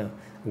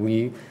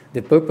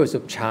 The purpose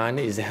of Chan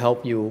is to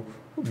help you,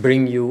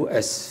 bring you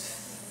as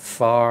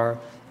far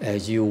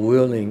as you're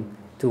willing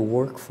to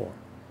work for.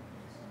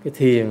 Cái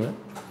thiền đó,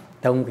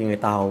 trong cái người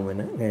Tàu mình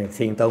đó, người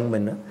thiền tông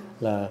mình đó,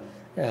 là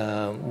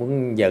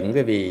muốn dẫn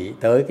quý vị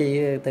tới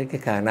cái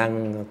khả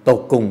năng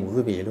tột cùng của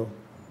quý vị luôn.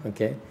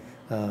 Okay.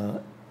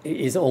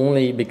 It's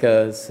only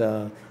because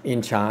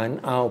in Chan,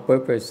 our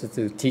purpose is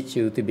to teach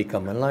you to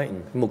become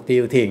enlightened. Mục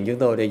tiêu thiền chúng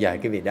tôi để dạy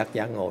quý vị đắc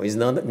giác ngộ.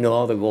 It's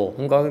no other goal.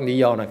 Không có lý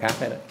do nào khác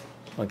hết.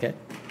 Okay.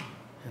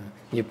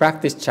 You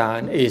practice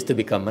Chan is to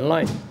become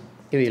enlightened.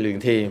 Quý vị luyện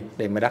thiền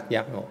để mà đắc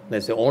giác ngộ.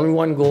 That's the only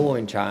one goal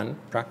in Chan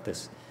practice.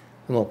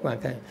 Một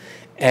cái.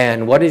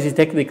 And what does it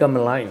take to become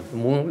enlightened?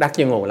 Muốn đắc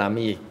giác ngộ làm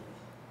cái gì?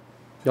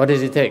 What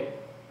does it take?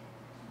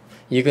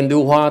 You can do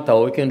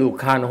HuaTou, you can do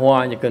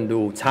CanHuatou, you can do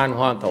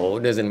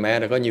CanHuatou. Doesn't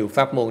matter. Có nhiều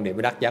pháp môn để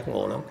đắc giác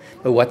ngộ lắm.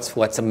 But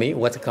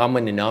what's the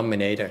common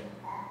denominator?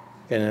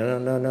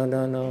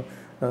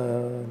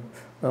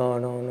 No.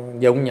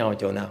 Giống nhau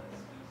chỗ nào?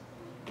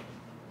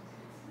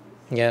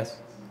 Yes.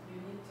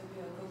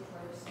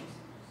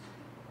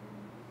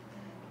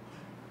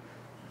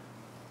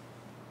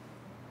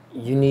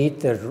 You need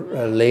to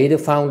lay the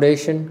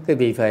foundation. Quý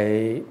vị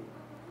phải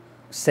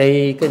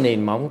xây cái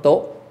nền móng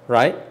tốt,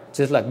 right?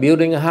 Just like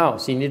building a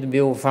house, you need to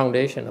build a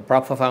foundation, a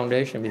proper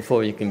foundation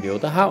before you can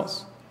build a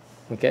house.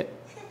 Okay?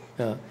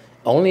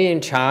 Only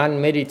in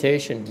Chan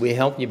meditation we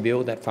help you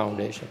build that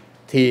foundation.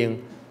 Thiền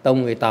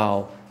tông người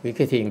Tàu,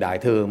 cái thiền đại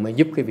thừa mới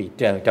giúp quý vị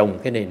trồng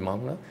cái nền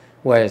móng đó.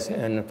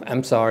 Whereas, and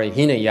I'm sorry,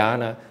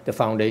 Hinayana, the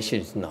foundation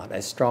is not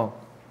as strong.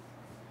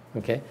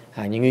 Okay?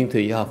 Những nguyên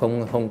thủy họ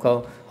không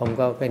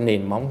có cái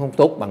nền móng không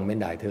tốt bằng bên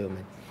đại thừa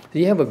mình. So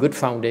you have a good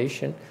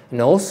foundation,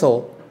 and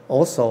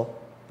also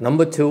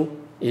number 2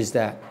 is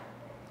that,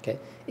 okay,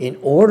 in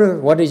order,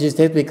 what does it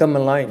take to become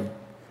enlightened?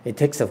 It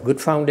takes a good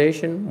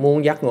foundation.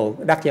 Muốn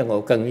đắc giác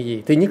ngộ cần cái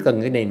gì? Thứ nhất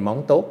cần cái nền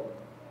móng tốt.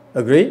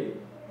 Agree?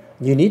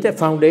 You need that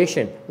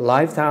foundation.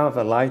 Lifetime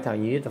after lifetime,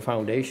 you need the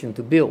foundation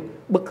to build.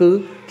 Bất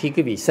cứ khi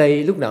quý vị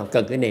xây, lúc nào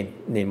cần cái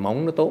nền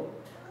móng nó tốt.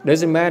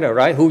 Doesn't matter,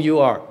 right? Who you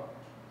are.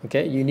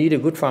 Okay, you need a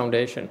good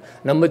foundation.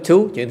 Number 2,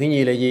 chuyện thứ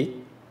nhì là gì?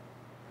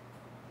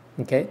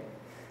 Okay.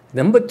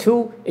 Number 2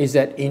 is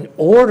that in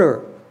order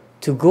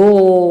to go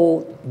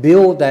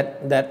build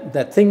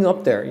that thing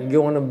up there,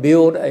 you want to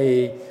build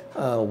a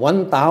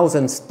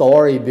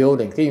 1,000-story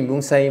building. Khi mình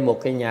muốn xây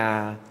một cái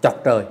nhà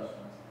chọc trời,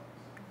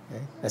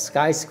 a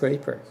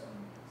skyscraper.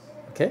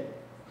 Okay.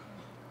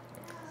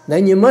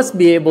 Then you must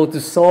be able to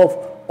solve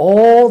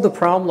all the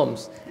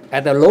problems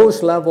at the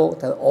lowest level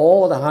to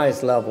all the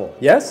highest level.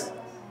 Yes.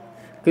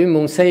 Quý vị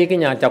muốn xây cái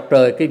nhà chọc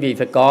trời, quý vị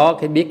phải có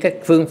biết các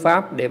phương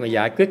pháp để mà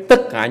giải quyết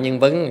tất cả những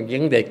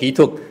vấn đề kỹ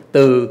thuật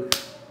từ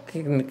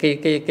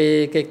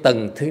cái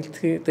tầng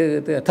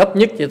thấp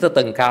nhất cho tới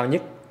tầng cao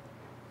nhất.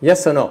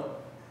 Yes or no?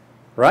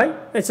 Right?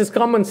 It's just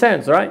common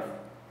sense, right?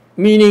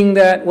 Meaning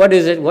that, what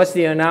is it? What's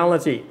the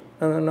analogy?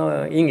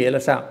 Ý nghĩa là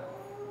sao?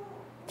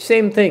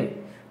 Same thing.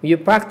 You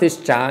practice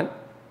Chan,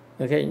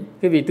 okay?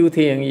 Quý vị tu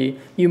thiền gì?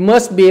 You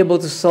must be able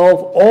to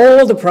solve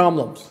all the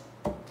problems.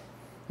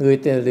 Người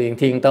luyện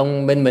thiền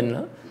tông bên mình,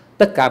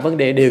 tất cả vấn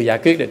đề đều giải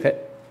quyết được hết.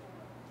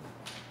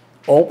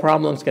 All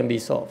problems can be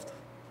solved.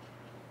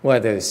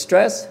 Whether it's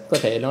stress, có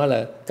thể nói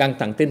là căng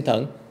thẳng tinh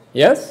thần.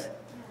 Yes?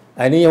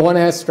 Anyone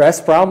has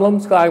stress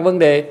problems? Có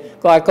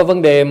ai có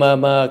vấn đề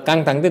mà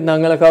căng thẳng tinh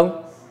thần hay là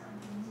không?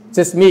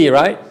 Just me,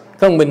 right?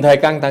 Không mình thầy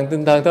căng thẳng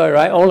tinh thần thôi,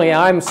 right? Only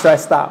I'm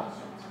stressed out.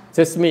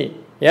 Just me.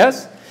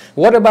 Yes?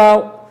 What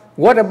about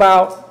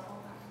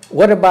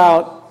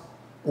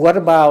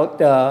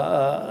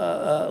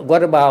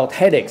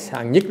headaches?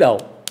 Hàng nhức đầu.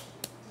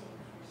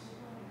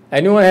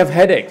 Anyone have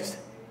headaches?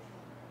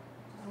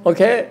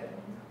 Okay.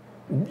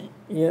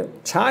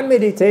 Chan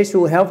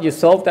meditation will help you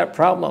solve that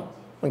problem.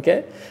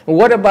 Okay.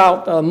 And what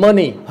about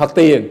money? Hoặc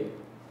tiền?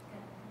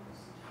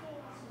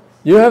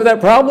 You have that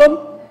problem?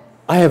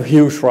 I have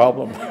huge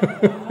problem.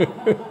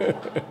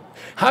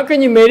 How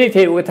can you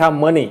meditate without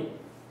money?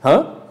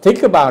 Huh?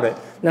 Think about it.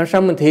 Làm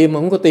sao mình thiền mà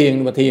không có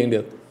tiền mà thiền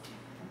được?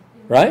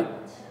 Right?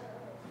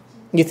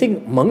 You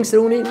think monks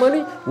don't need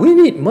money?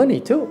 We need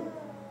money too.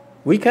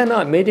 We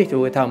cannot meditate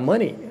without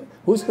money.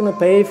 Who's going to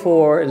pay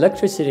for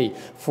electricity,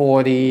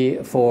 for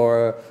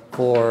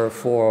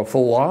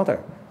water?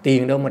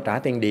 Tiền đâu mà trả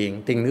tiền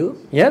điện, tiền nước?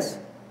 Yes,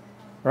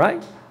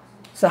 right.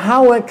 So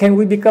how can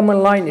we become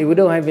enlightened if we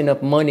don't have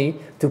enough money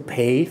to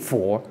pay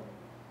for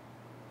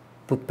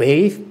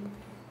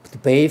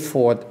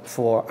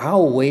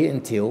our way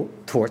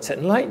towards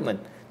enlightenment?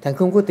 Thằng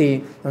không có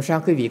tiền, làm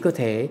sao quý vị có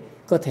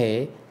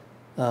thể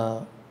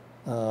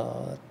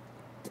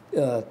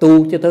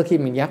tu cho tới khi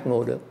mình giác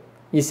ngộ được?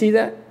 You see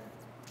that?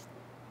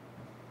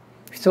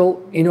 So,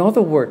 in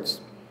other words,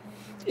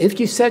 if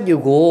you set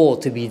your goal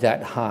to be that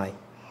high,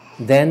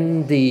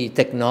 then the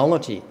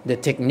technology, the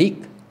technique,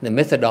 the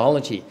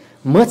methodology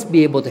must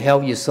be able to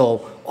help you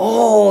solve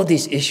all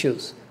these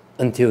issues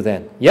until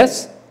then.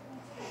 Yes?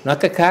 Nói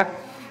cách khác,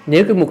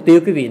 Nếu cái mục tiêu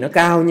quý vị nó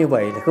cao như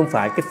vậy thì không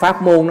phải cái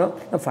pháp môn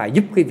nó phải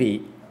giúp quý vị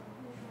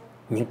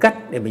những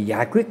cách để mà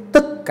giải quyết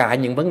tất cả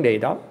những vấn đề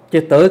đó, chứ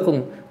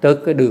tới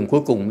cái đường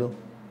cuối cùng luôn.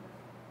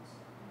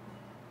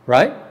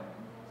 Right?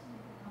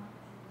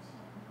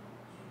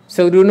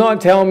 So do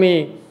not tell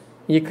me,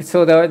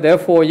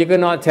 therefore you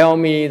cannot tell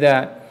me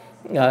that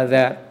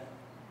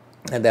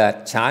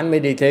Chan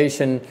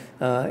meditation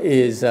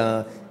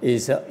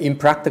is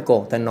impractical.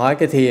 Ta nói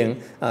cái thiền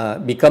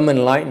become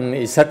enlightened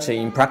is such an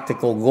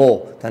impractical goal.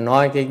 Ta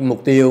nói cái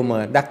mục tiêu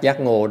mà đắc giác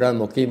ngộ đó là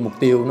một cái mục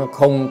tiêu nó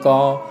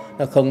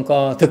không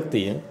có thực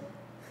tiễn.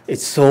 It's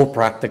so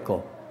practical.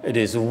 It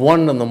is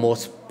one of the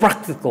most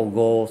practical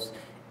goals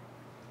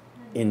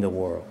in the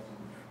world.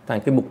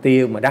 Thành cái mục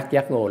tiêu mà đắc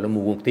giác ngộ là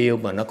một mục tiêu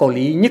mà nó có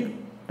lý nhất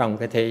trong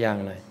cái thế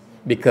gian này.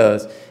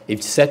 Because if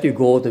you set your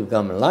goal to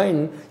become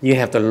enlightened, you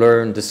have to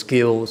learn the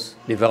skills,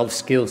 develop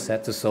skill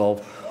set to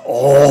solve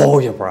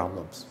all your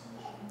problems.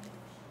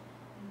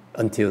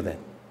 Until then,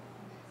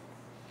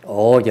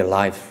 all your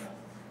life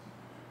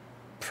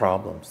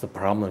problems, the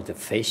problems that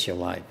face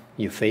your life,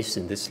 you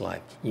face in this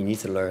life, you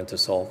need to learn to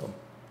solve them.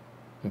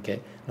 Okay?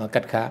 Nói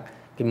cách khác,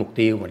 cái mục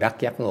tiêu mà đắc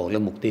giác ngộ là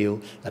mục tiêu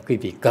là quý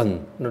vị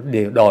cần, nó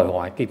đều đòi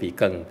hỏi quý vị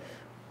cần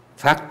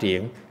phát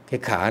triển cái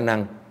khả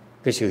năng,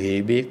 cái sự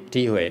hiểu biết,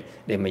 trí huệ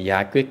để mà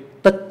giải quyết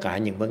tất cả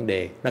những vấn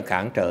đề nó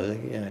cản trở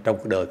trong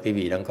cuộc đời quý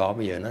vị đang có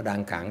bây giờ, nó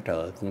đang cản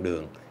trở con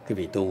đường quý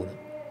vị tu.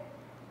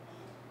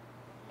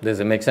 Does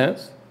it make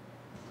sense?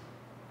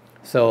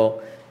 So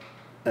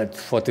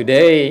for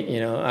today,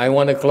 I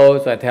want to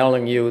close by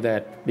telling you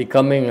that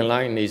becoming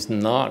enlightened is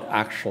not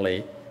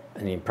actually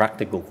an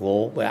impractical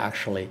goal, but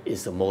actually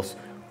is the most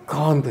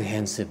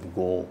comprehensive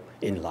goal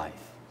in life.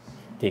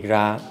 Thiệt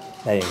ra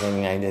đây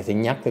ngày này thì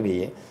nhắc quý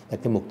vị là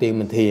cái mục tiêu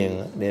mình thiền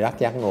để đắc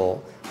giác ngộ,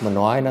 mình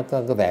nói nó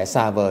có vẻ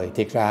xa vời.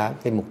 Thiệt ra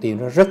cái mục tiêu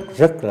nó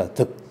rất là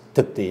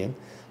thực tiễn,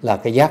 là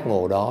cái giác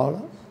ngộ đó,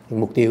 cái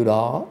mục tiêu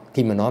đó.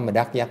 Khi mà nói mà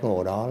đắc giác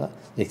ngộ đó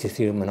thì thực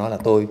sự mà nói là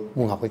tôi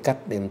muốn học cái cách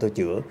để mà tôi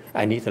chữa.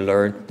 I need to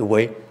learn the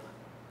way,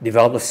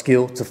 develop a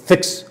skill to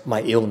fix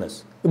my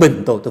illness. Cái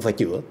bệnh tôi phải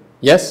chữa.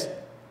 Yes,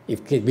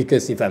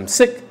 because if I'm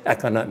sick, I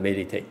cannot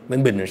meditate.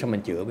 Mình bệnh rồi sao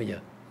mình chữa bây giờ?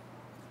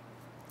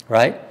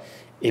 Right?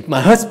 If my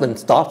husband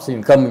stops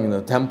him coming to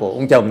the temple,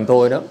 ông chồng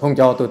tôi đó không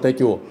cho tôi tới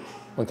chùa,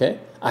 okay,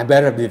 I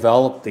better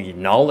develop the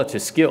knowledge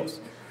and skills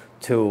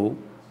to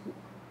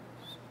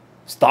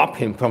stop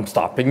him from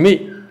stopping me.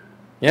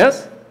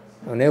 Yes?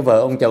 Nếu vợ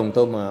ông chồng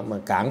tôi mà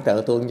cản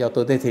trở tôi, không cho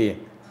tôi tới thiền,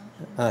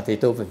 thì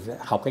tôi phải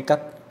học cái cách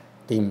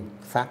tìm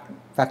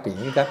phát triển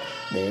cái cách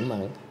để mà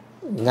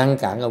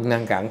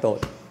ngăn cản tôi.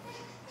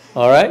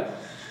 All right?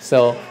 So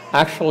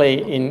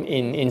actually,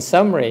 in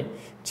summary,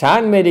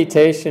 Chan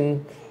meditation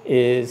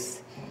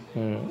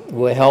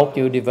will help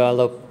you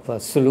develop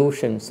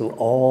solutions to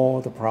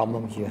all the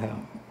problems you have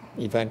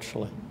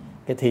eventually.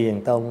 Cái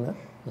thiền tông đó,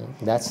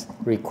 that's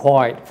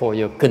required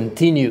for your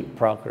continued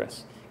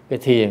progress. Cái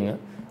thiền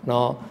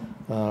đó,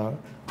 nó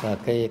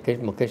cái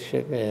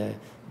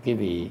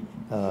vị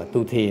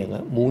tu thiền đó,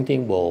 muốn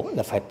tiến bộ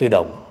là phải tự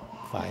động,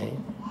 phải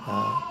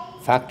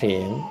phát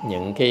triển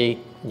những cái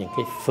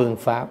phương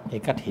pháp,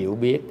 những cách hiểu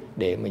biết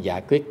để mà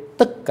giải quyết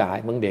tất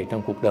cả vấn đề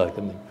trong cuộc đời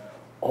của mình.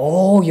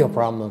 All your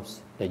problems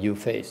that you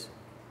face,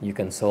 you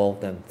can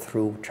solve them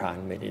through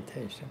Chan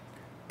meditation.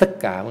 Tất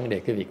cả vấn đề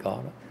quý vị có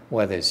đó,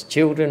 whether it's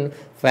children,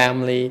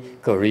 family,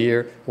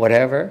 career,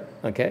 whatever,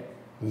 okay,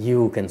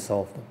 you can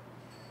solve them.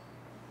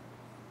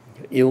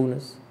 Your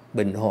illness,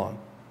 bệnh hoạn,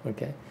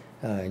 okay,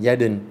 gia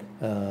đình,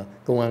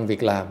 công ăn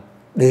việc làm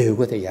đều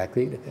có thể giải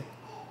quyết được.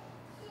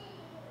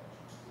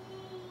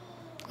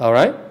 All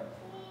right?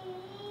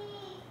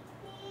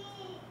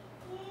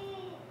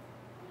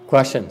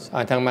 Questions?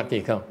 Ai thắc mắc gì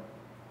không?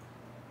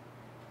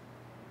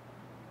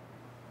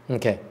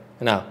 Okay.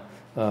 Now,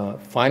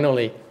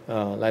 finally,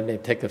 let me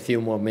take a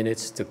few more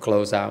minutes to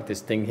close out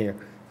this thing here.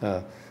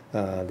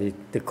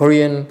 The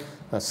Korean,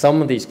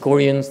 some of these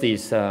Koreans,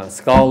 these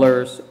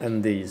scholars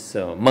and these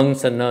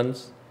monks and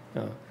nuns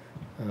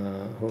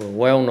who are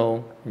well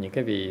known, những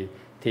cái vị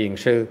thiền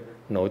sư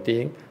nổi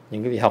tiếng,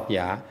 những cái vị học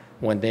giả,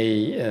 when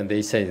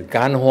they say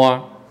Ganhwa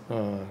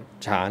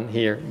Chan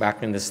here,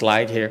 back in the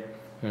slide here,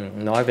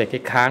 nói về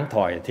cái kháng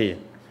thoại thiền,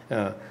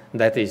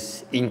 that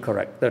is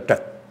incorrect, đó trật.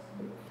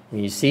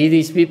 When you see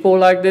these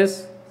people like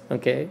this,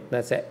 okay,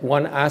 that's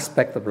one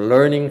aspect of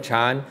learning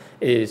Chan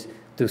is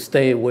to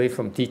stay away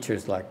from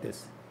teachers like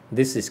this.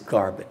 This is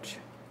garbage.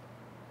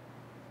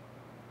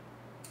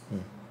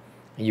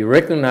 You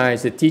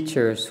recognize the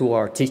teachers who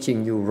are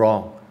teaching you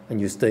wrong, and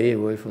you stay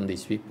away from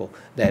these people.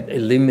 That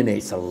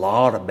eliminates a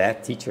lot of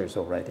bad teachers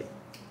already.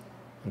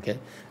 Okay,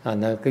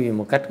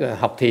 một cách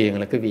học thiền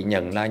là quý vị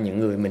nhận ra những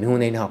người mình không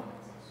nên học.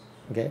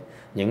 Okay,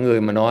 những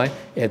người mà nói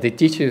the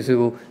teachers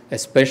who,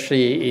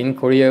 especially in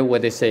Korea where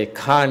they say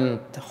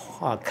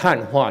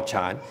CanHuatou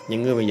Chan,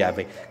 những người mà dạy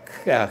về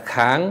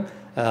kháng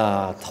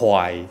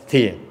thoại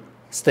thiền,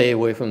 stay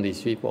away from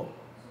these people.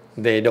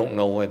 They don't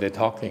know what they're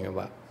talking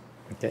about.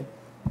 Okay,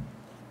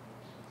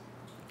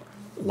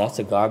 lots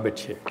of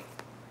garbage here.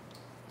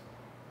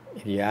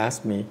 If you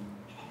ask me,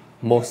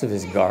 Most of it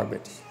is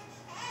garbage.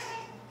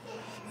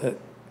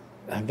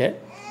 Okay?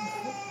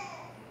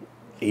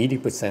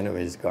 80% of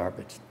it is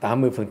garbage.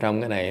 80%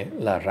 cái này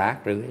là rác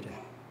rưởi rồi.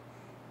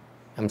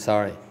 I'm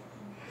sorry.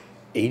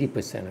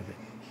 80% of it.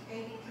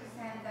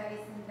 80% that is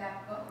in that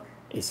book?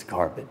 Is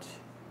garbage.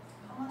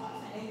 How much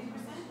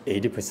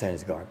is it? 80%? 80%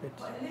 is garbage.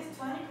 Well, at least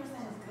 20%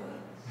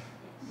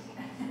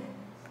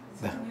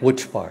 is good.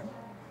 Which part?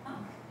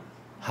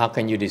 How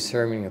can you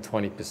discern the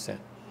 20%?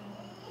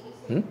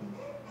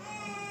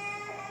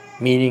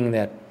 Meaning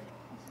that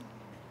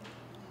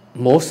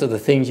most of the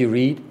things you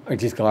read are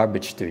just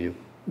garbage to you,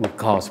 will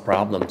cause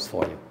problems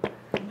for you.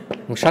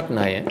 Một sách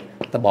này,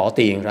 ta bỏ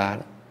tiền ra,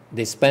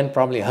 they spend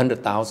probably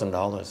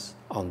 $100,000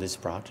 on this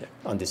project,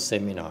 on this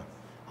seminar.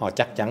 Họ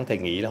chắc chắn thầy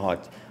nghĩ là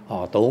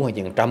họ tốn khoảng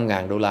chừng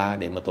 $100,000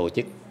 để mà tổ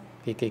chức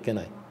cái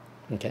này.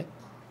 Okay?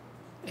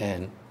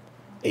 And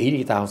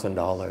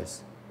 $80,000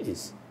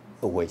 is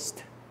a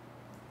waste.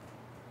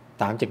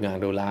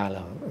 $80,000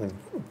 là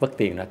vất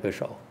tiền ra cửa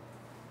sổ.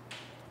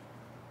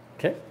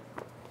 Okay?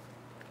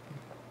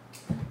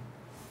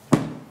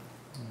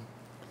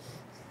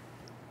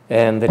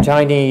 And the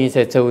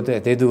Chinese, so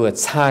they do a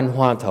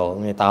CanHuatou,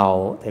 người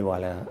Tàu thì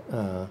gọi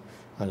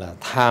là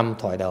Tham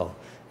thoại đầu.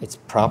 It's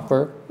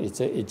proper.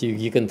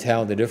 You can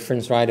tell the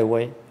difference right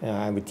away.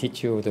 I would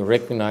teach you to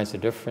recognize the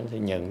difference.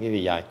 Nhận cái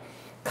gì vậy?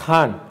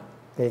 Can,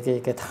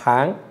 cái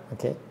tháng.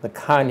 Okay, the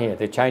can here,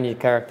 the Chinese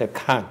character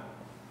can.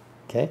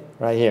 Okay,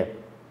 right here.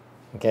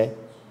 Okay,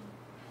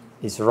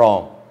 it's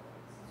wrong.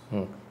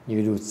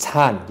 You do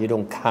can, you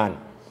don't can.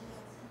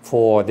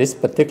 For this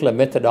particular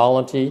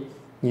methodology,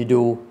 you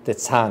do the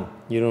can,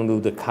 you don't do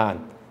the can.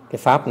 Cái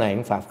pháp này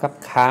không phải pháp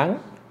kháng,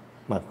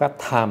 mà pháp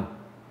tham.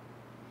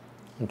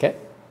 Okay?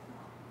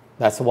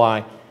 That's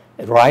why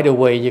right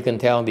away you can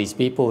tell these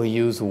people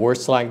who use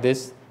words like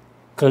this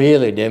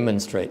clearly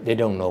demonstrate they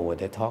don't know what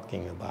they're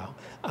talking about.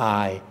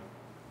 I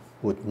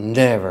would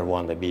never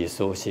want to be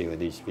associated with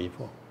these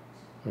people.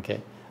 Okay?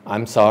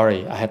 I'm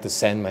sorry, I had to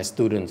send my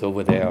students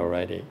over there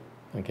already.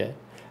 Okay?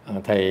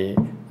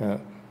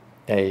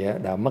 Thầy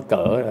đã mắc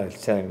cỡ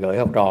gửi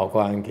học trò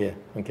qua anh kia.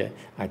 Okay.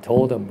 I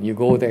told them, you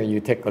go there, you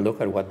take a look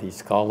at what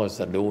these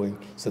scholars are doing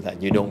so that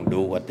you don't do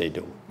what they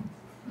do.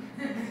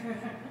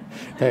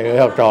 Thầy gửi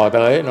học trò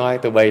tới, nói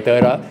tụi bay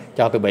tới đó,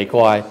 cho tụi bay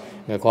coi.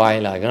 Người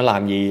coi là nó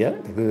làm gì á,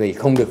 thì quý vị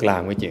không được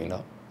làm cái chuyện đó.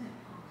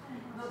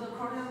 The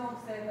Korean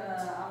monks said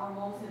our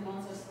monks and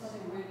nuns are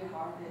studying really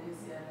hard at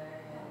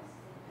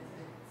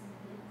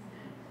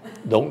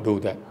UCLA. Don't do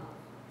that.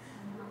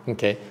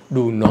 Okay,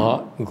 do not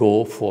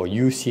go for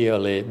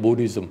UCLA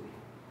Buddhism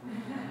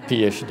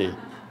PhD.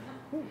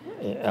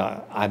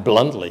 I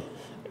bluntly,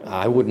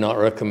 I would not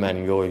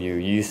recommend going to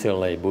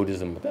UCLA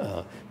Buddhism.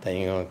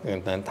 Thầy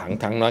thẳng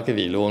thắn nói cái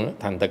gì luôn,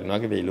 thành thực nói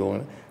cái gì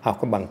luôn. Học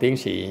cái bằng tiến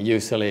sĩ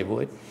UCLA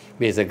Buddhist.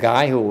 There's a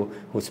guy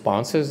who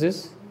sponsors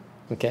this.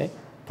 Okay,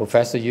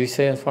 Professor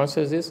UCLA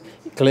sponsors this.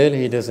 Clearly,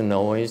 he doesn't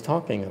know what he's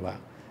talking about.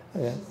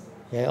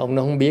 Okay? Ông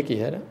nó không biết gì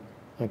hết đó.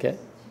 Okay.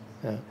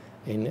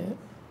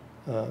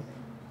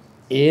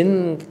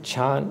 In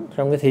Chan,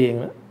 trong cái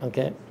thiền đó,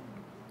 okay,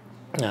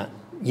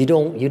 you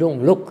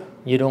don't look,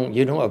 you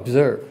don't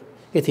observe.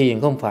 Cái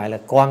thiền không phải là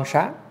quan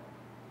sát,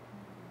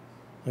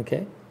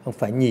 okay, không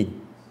phải nhìn.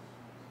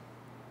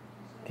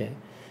 Okay,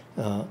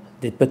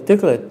 the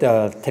particular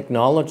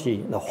technology,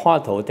 the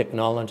HuaTou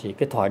technology,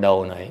 cái thoại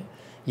đầu này,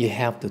 you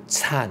have to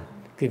chan,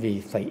 cái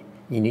vì phải,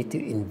 you need to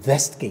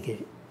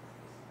investigate,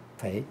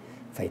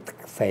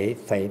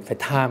 phải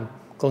tham,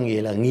 có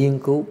nghĩa là nghiên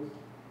cứu,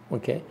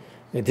 okay.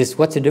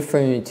 What's the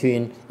difference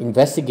between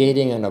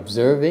investigating and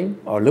observing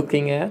or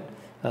looking at?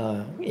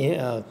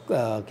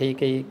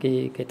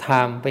 Cái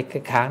tham với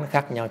cái kháng nó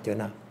khác nhau chỗ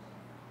nào?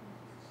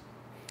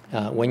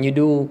 When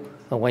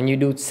you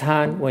do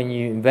chan, when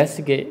you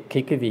investigate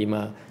cái vị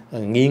mà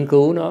nghiên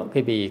cứu nó,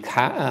 cái vị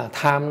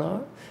tham nó,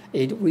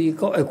 it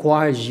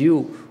requires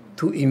you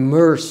to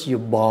immerse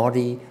your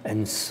body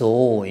and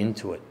soul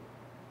into it.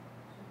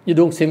 You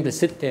don't simply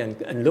sit there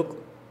and look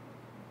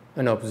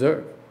and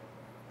observe.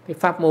 Cái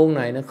pháp môn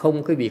này nó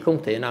không, quý vị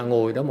không thể nào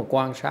ngồi đó mà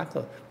quan sát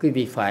rồi. Quý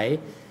vị phải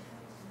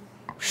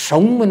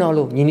sống với nó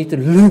luôn. You need to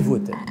live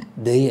with it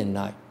day and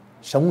night.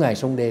 Sống ngày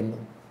sống đêm.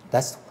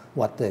 That's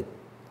what the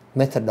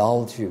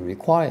methodology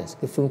requires.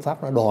 Cái phương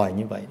pháp nó đòi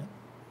như vậy đó.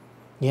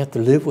 You have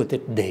to live with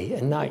it day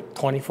and night,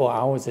 24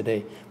 hours a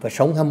day. Phải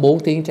sống 24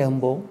 tiếng trên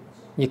 24.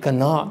 You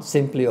cannot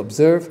simply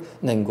observe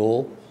and then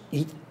go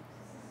eat.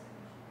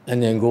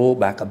 And then go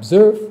back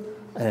observe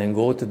and then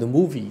go to the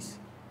movies.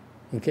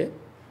 Okay?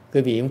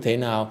 Quý vị không thể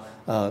nào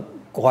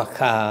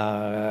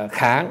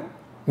kháng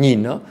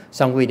nhìn nó,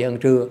 xong quý vị đi ăn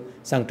trưa,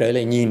 xong trở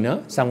lại nhìn nó,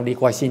 xong đi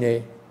coi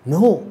cine. No,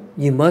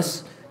 you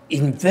must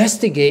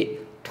investigate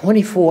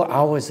 24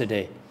 hours a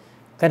day.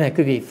 Cái này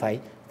quý vị phải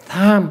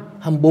tham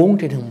 24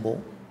 trên 24.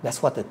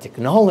 That's what the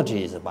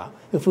technology is about.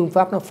 Cái phương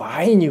pháp nó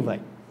phải như vậy.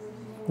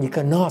 You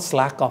cannot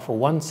slack off for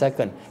 1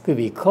 second. Quý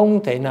vị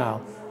không thể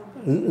nào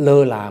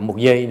lơ là 1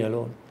 giây nữa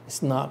luôn.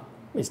 It's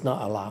not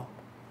allowed.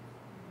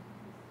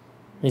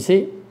 You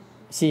see?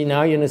 See,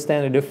 now you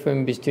understand the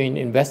difference between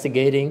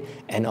investigating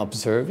and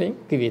observing.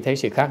 Quý vị thấy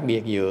sự khác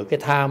biệt giữa cái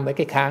tham với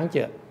cái kháng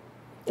chưa?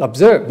 You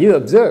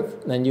observe,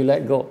 then you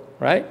let go,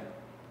 right?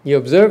 You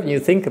observe, you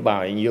think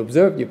about it. You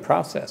observe, you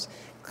process.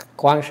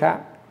 Quan sát,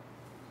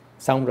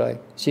 xong rồi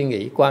suy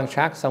nghĩ, quan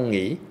sát xong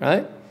nghĩ,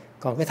 right?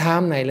 Còn cái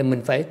tham này là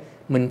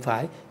mình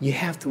phải, you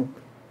have to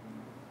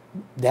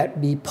that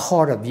be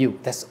part of you.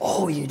 That's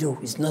all you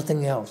do. It's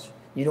nothing else.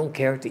 You don't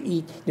care to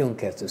eat. You don't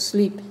care to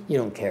sleep. You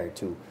don't care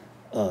to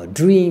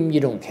dream. You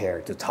don't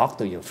care to talk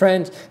to your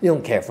friends. You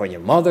don't care for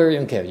your mother. You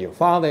don't care for your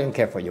father. You don't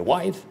care for your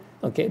wife.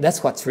 Okay,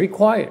 that's what's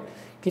required.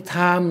 Cái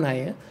tham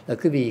này là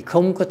cái vì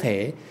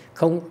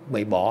không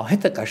bị bỏ hết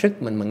tất cả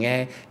sức mình mà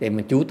nghe để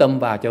mình chú tâm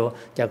vào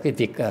cho cái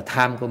việc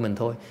tham của mình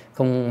thôi,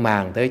 không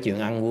màng tới chuyện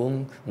ăn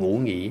uống ngủ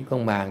nghỉ,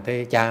 không màng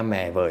tới cha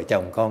mẹ vợ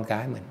chồng con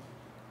cái mình.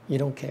 You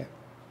don't care.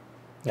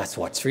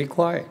 That's what's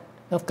required.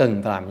 Nó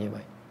cần làm như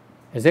vậy.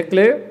 Is it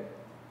clear?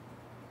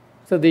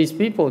 So these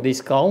people,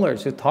 these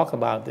scholars who talk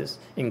about this,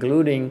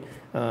 including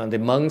the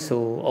monks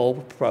who all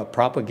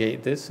propagate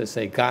this, they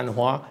say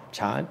Ganhwa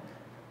Chan,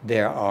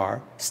 there are,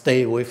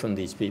 stay away from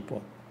these people.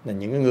 Là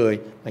những người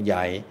mà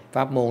dạy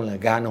pháp môn là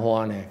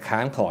Ganhwa này,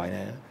 kháng thoại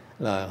này,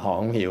 là họ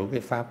không hiểu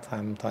cái pháp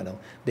tham thoại đâu.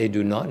 They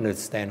do not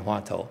understand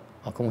HuaTou.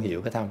 Họ không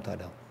hiểu cái tham thoại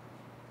đâu.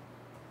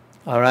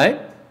 Alright?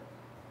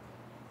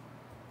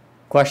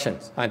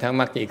 Questions? Ai thắc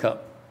mắc gì không?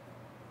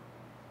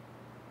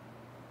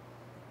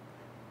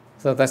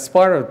 So that's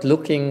part of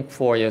looking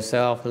for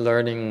yourself,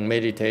 learning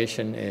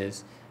meditation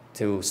is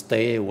to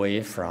stay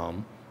away from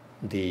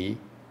the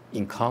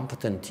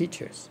incompetent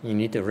teachers. You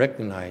need to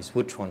recognize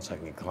which ones are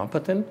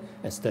incompetent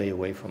and stay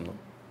away from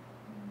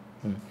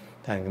them.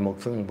 Thành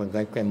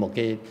một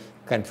cái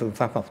phương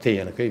pháp học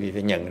thiền là quý vị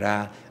phải nhận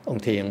ra ông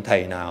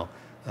thầy nào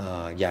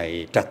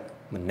dạy trật,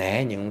 mình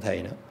né những ông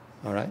thầy nữa.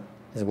 Alright?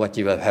 So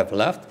what you have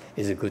left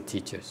is a good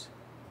teachers.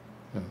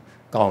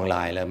 Còn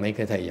lại là mấy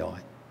cái thầy giỏi.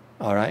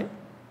 Alright?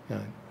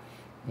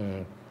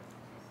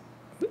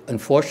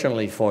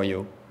 Unfortunately for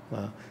you,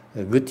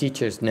 the good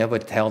teachers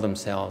never tell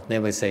themselves,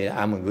 never say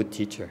I'm a good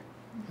teacher.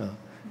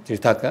 Sự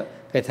thật á,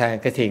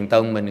 cái thiền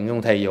tông mình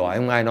không thầy giỏi,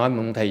 không ai nói mình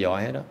không thầy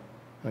giỏi hết đó.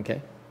 Okay.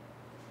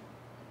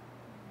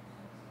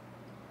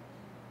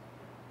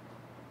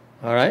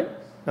 All right.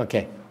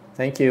 Okay.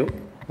 Thank you.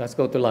 Let's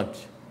go to lunch.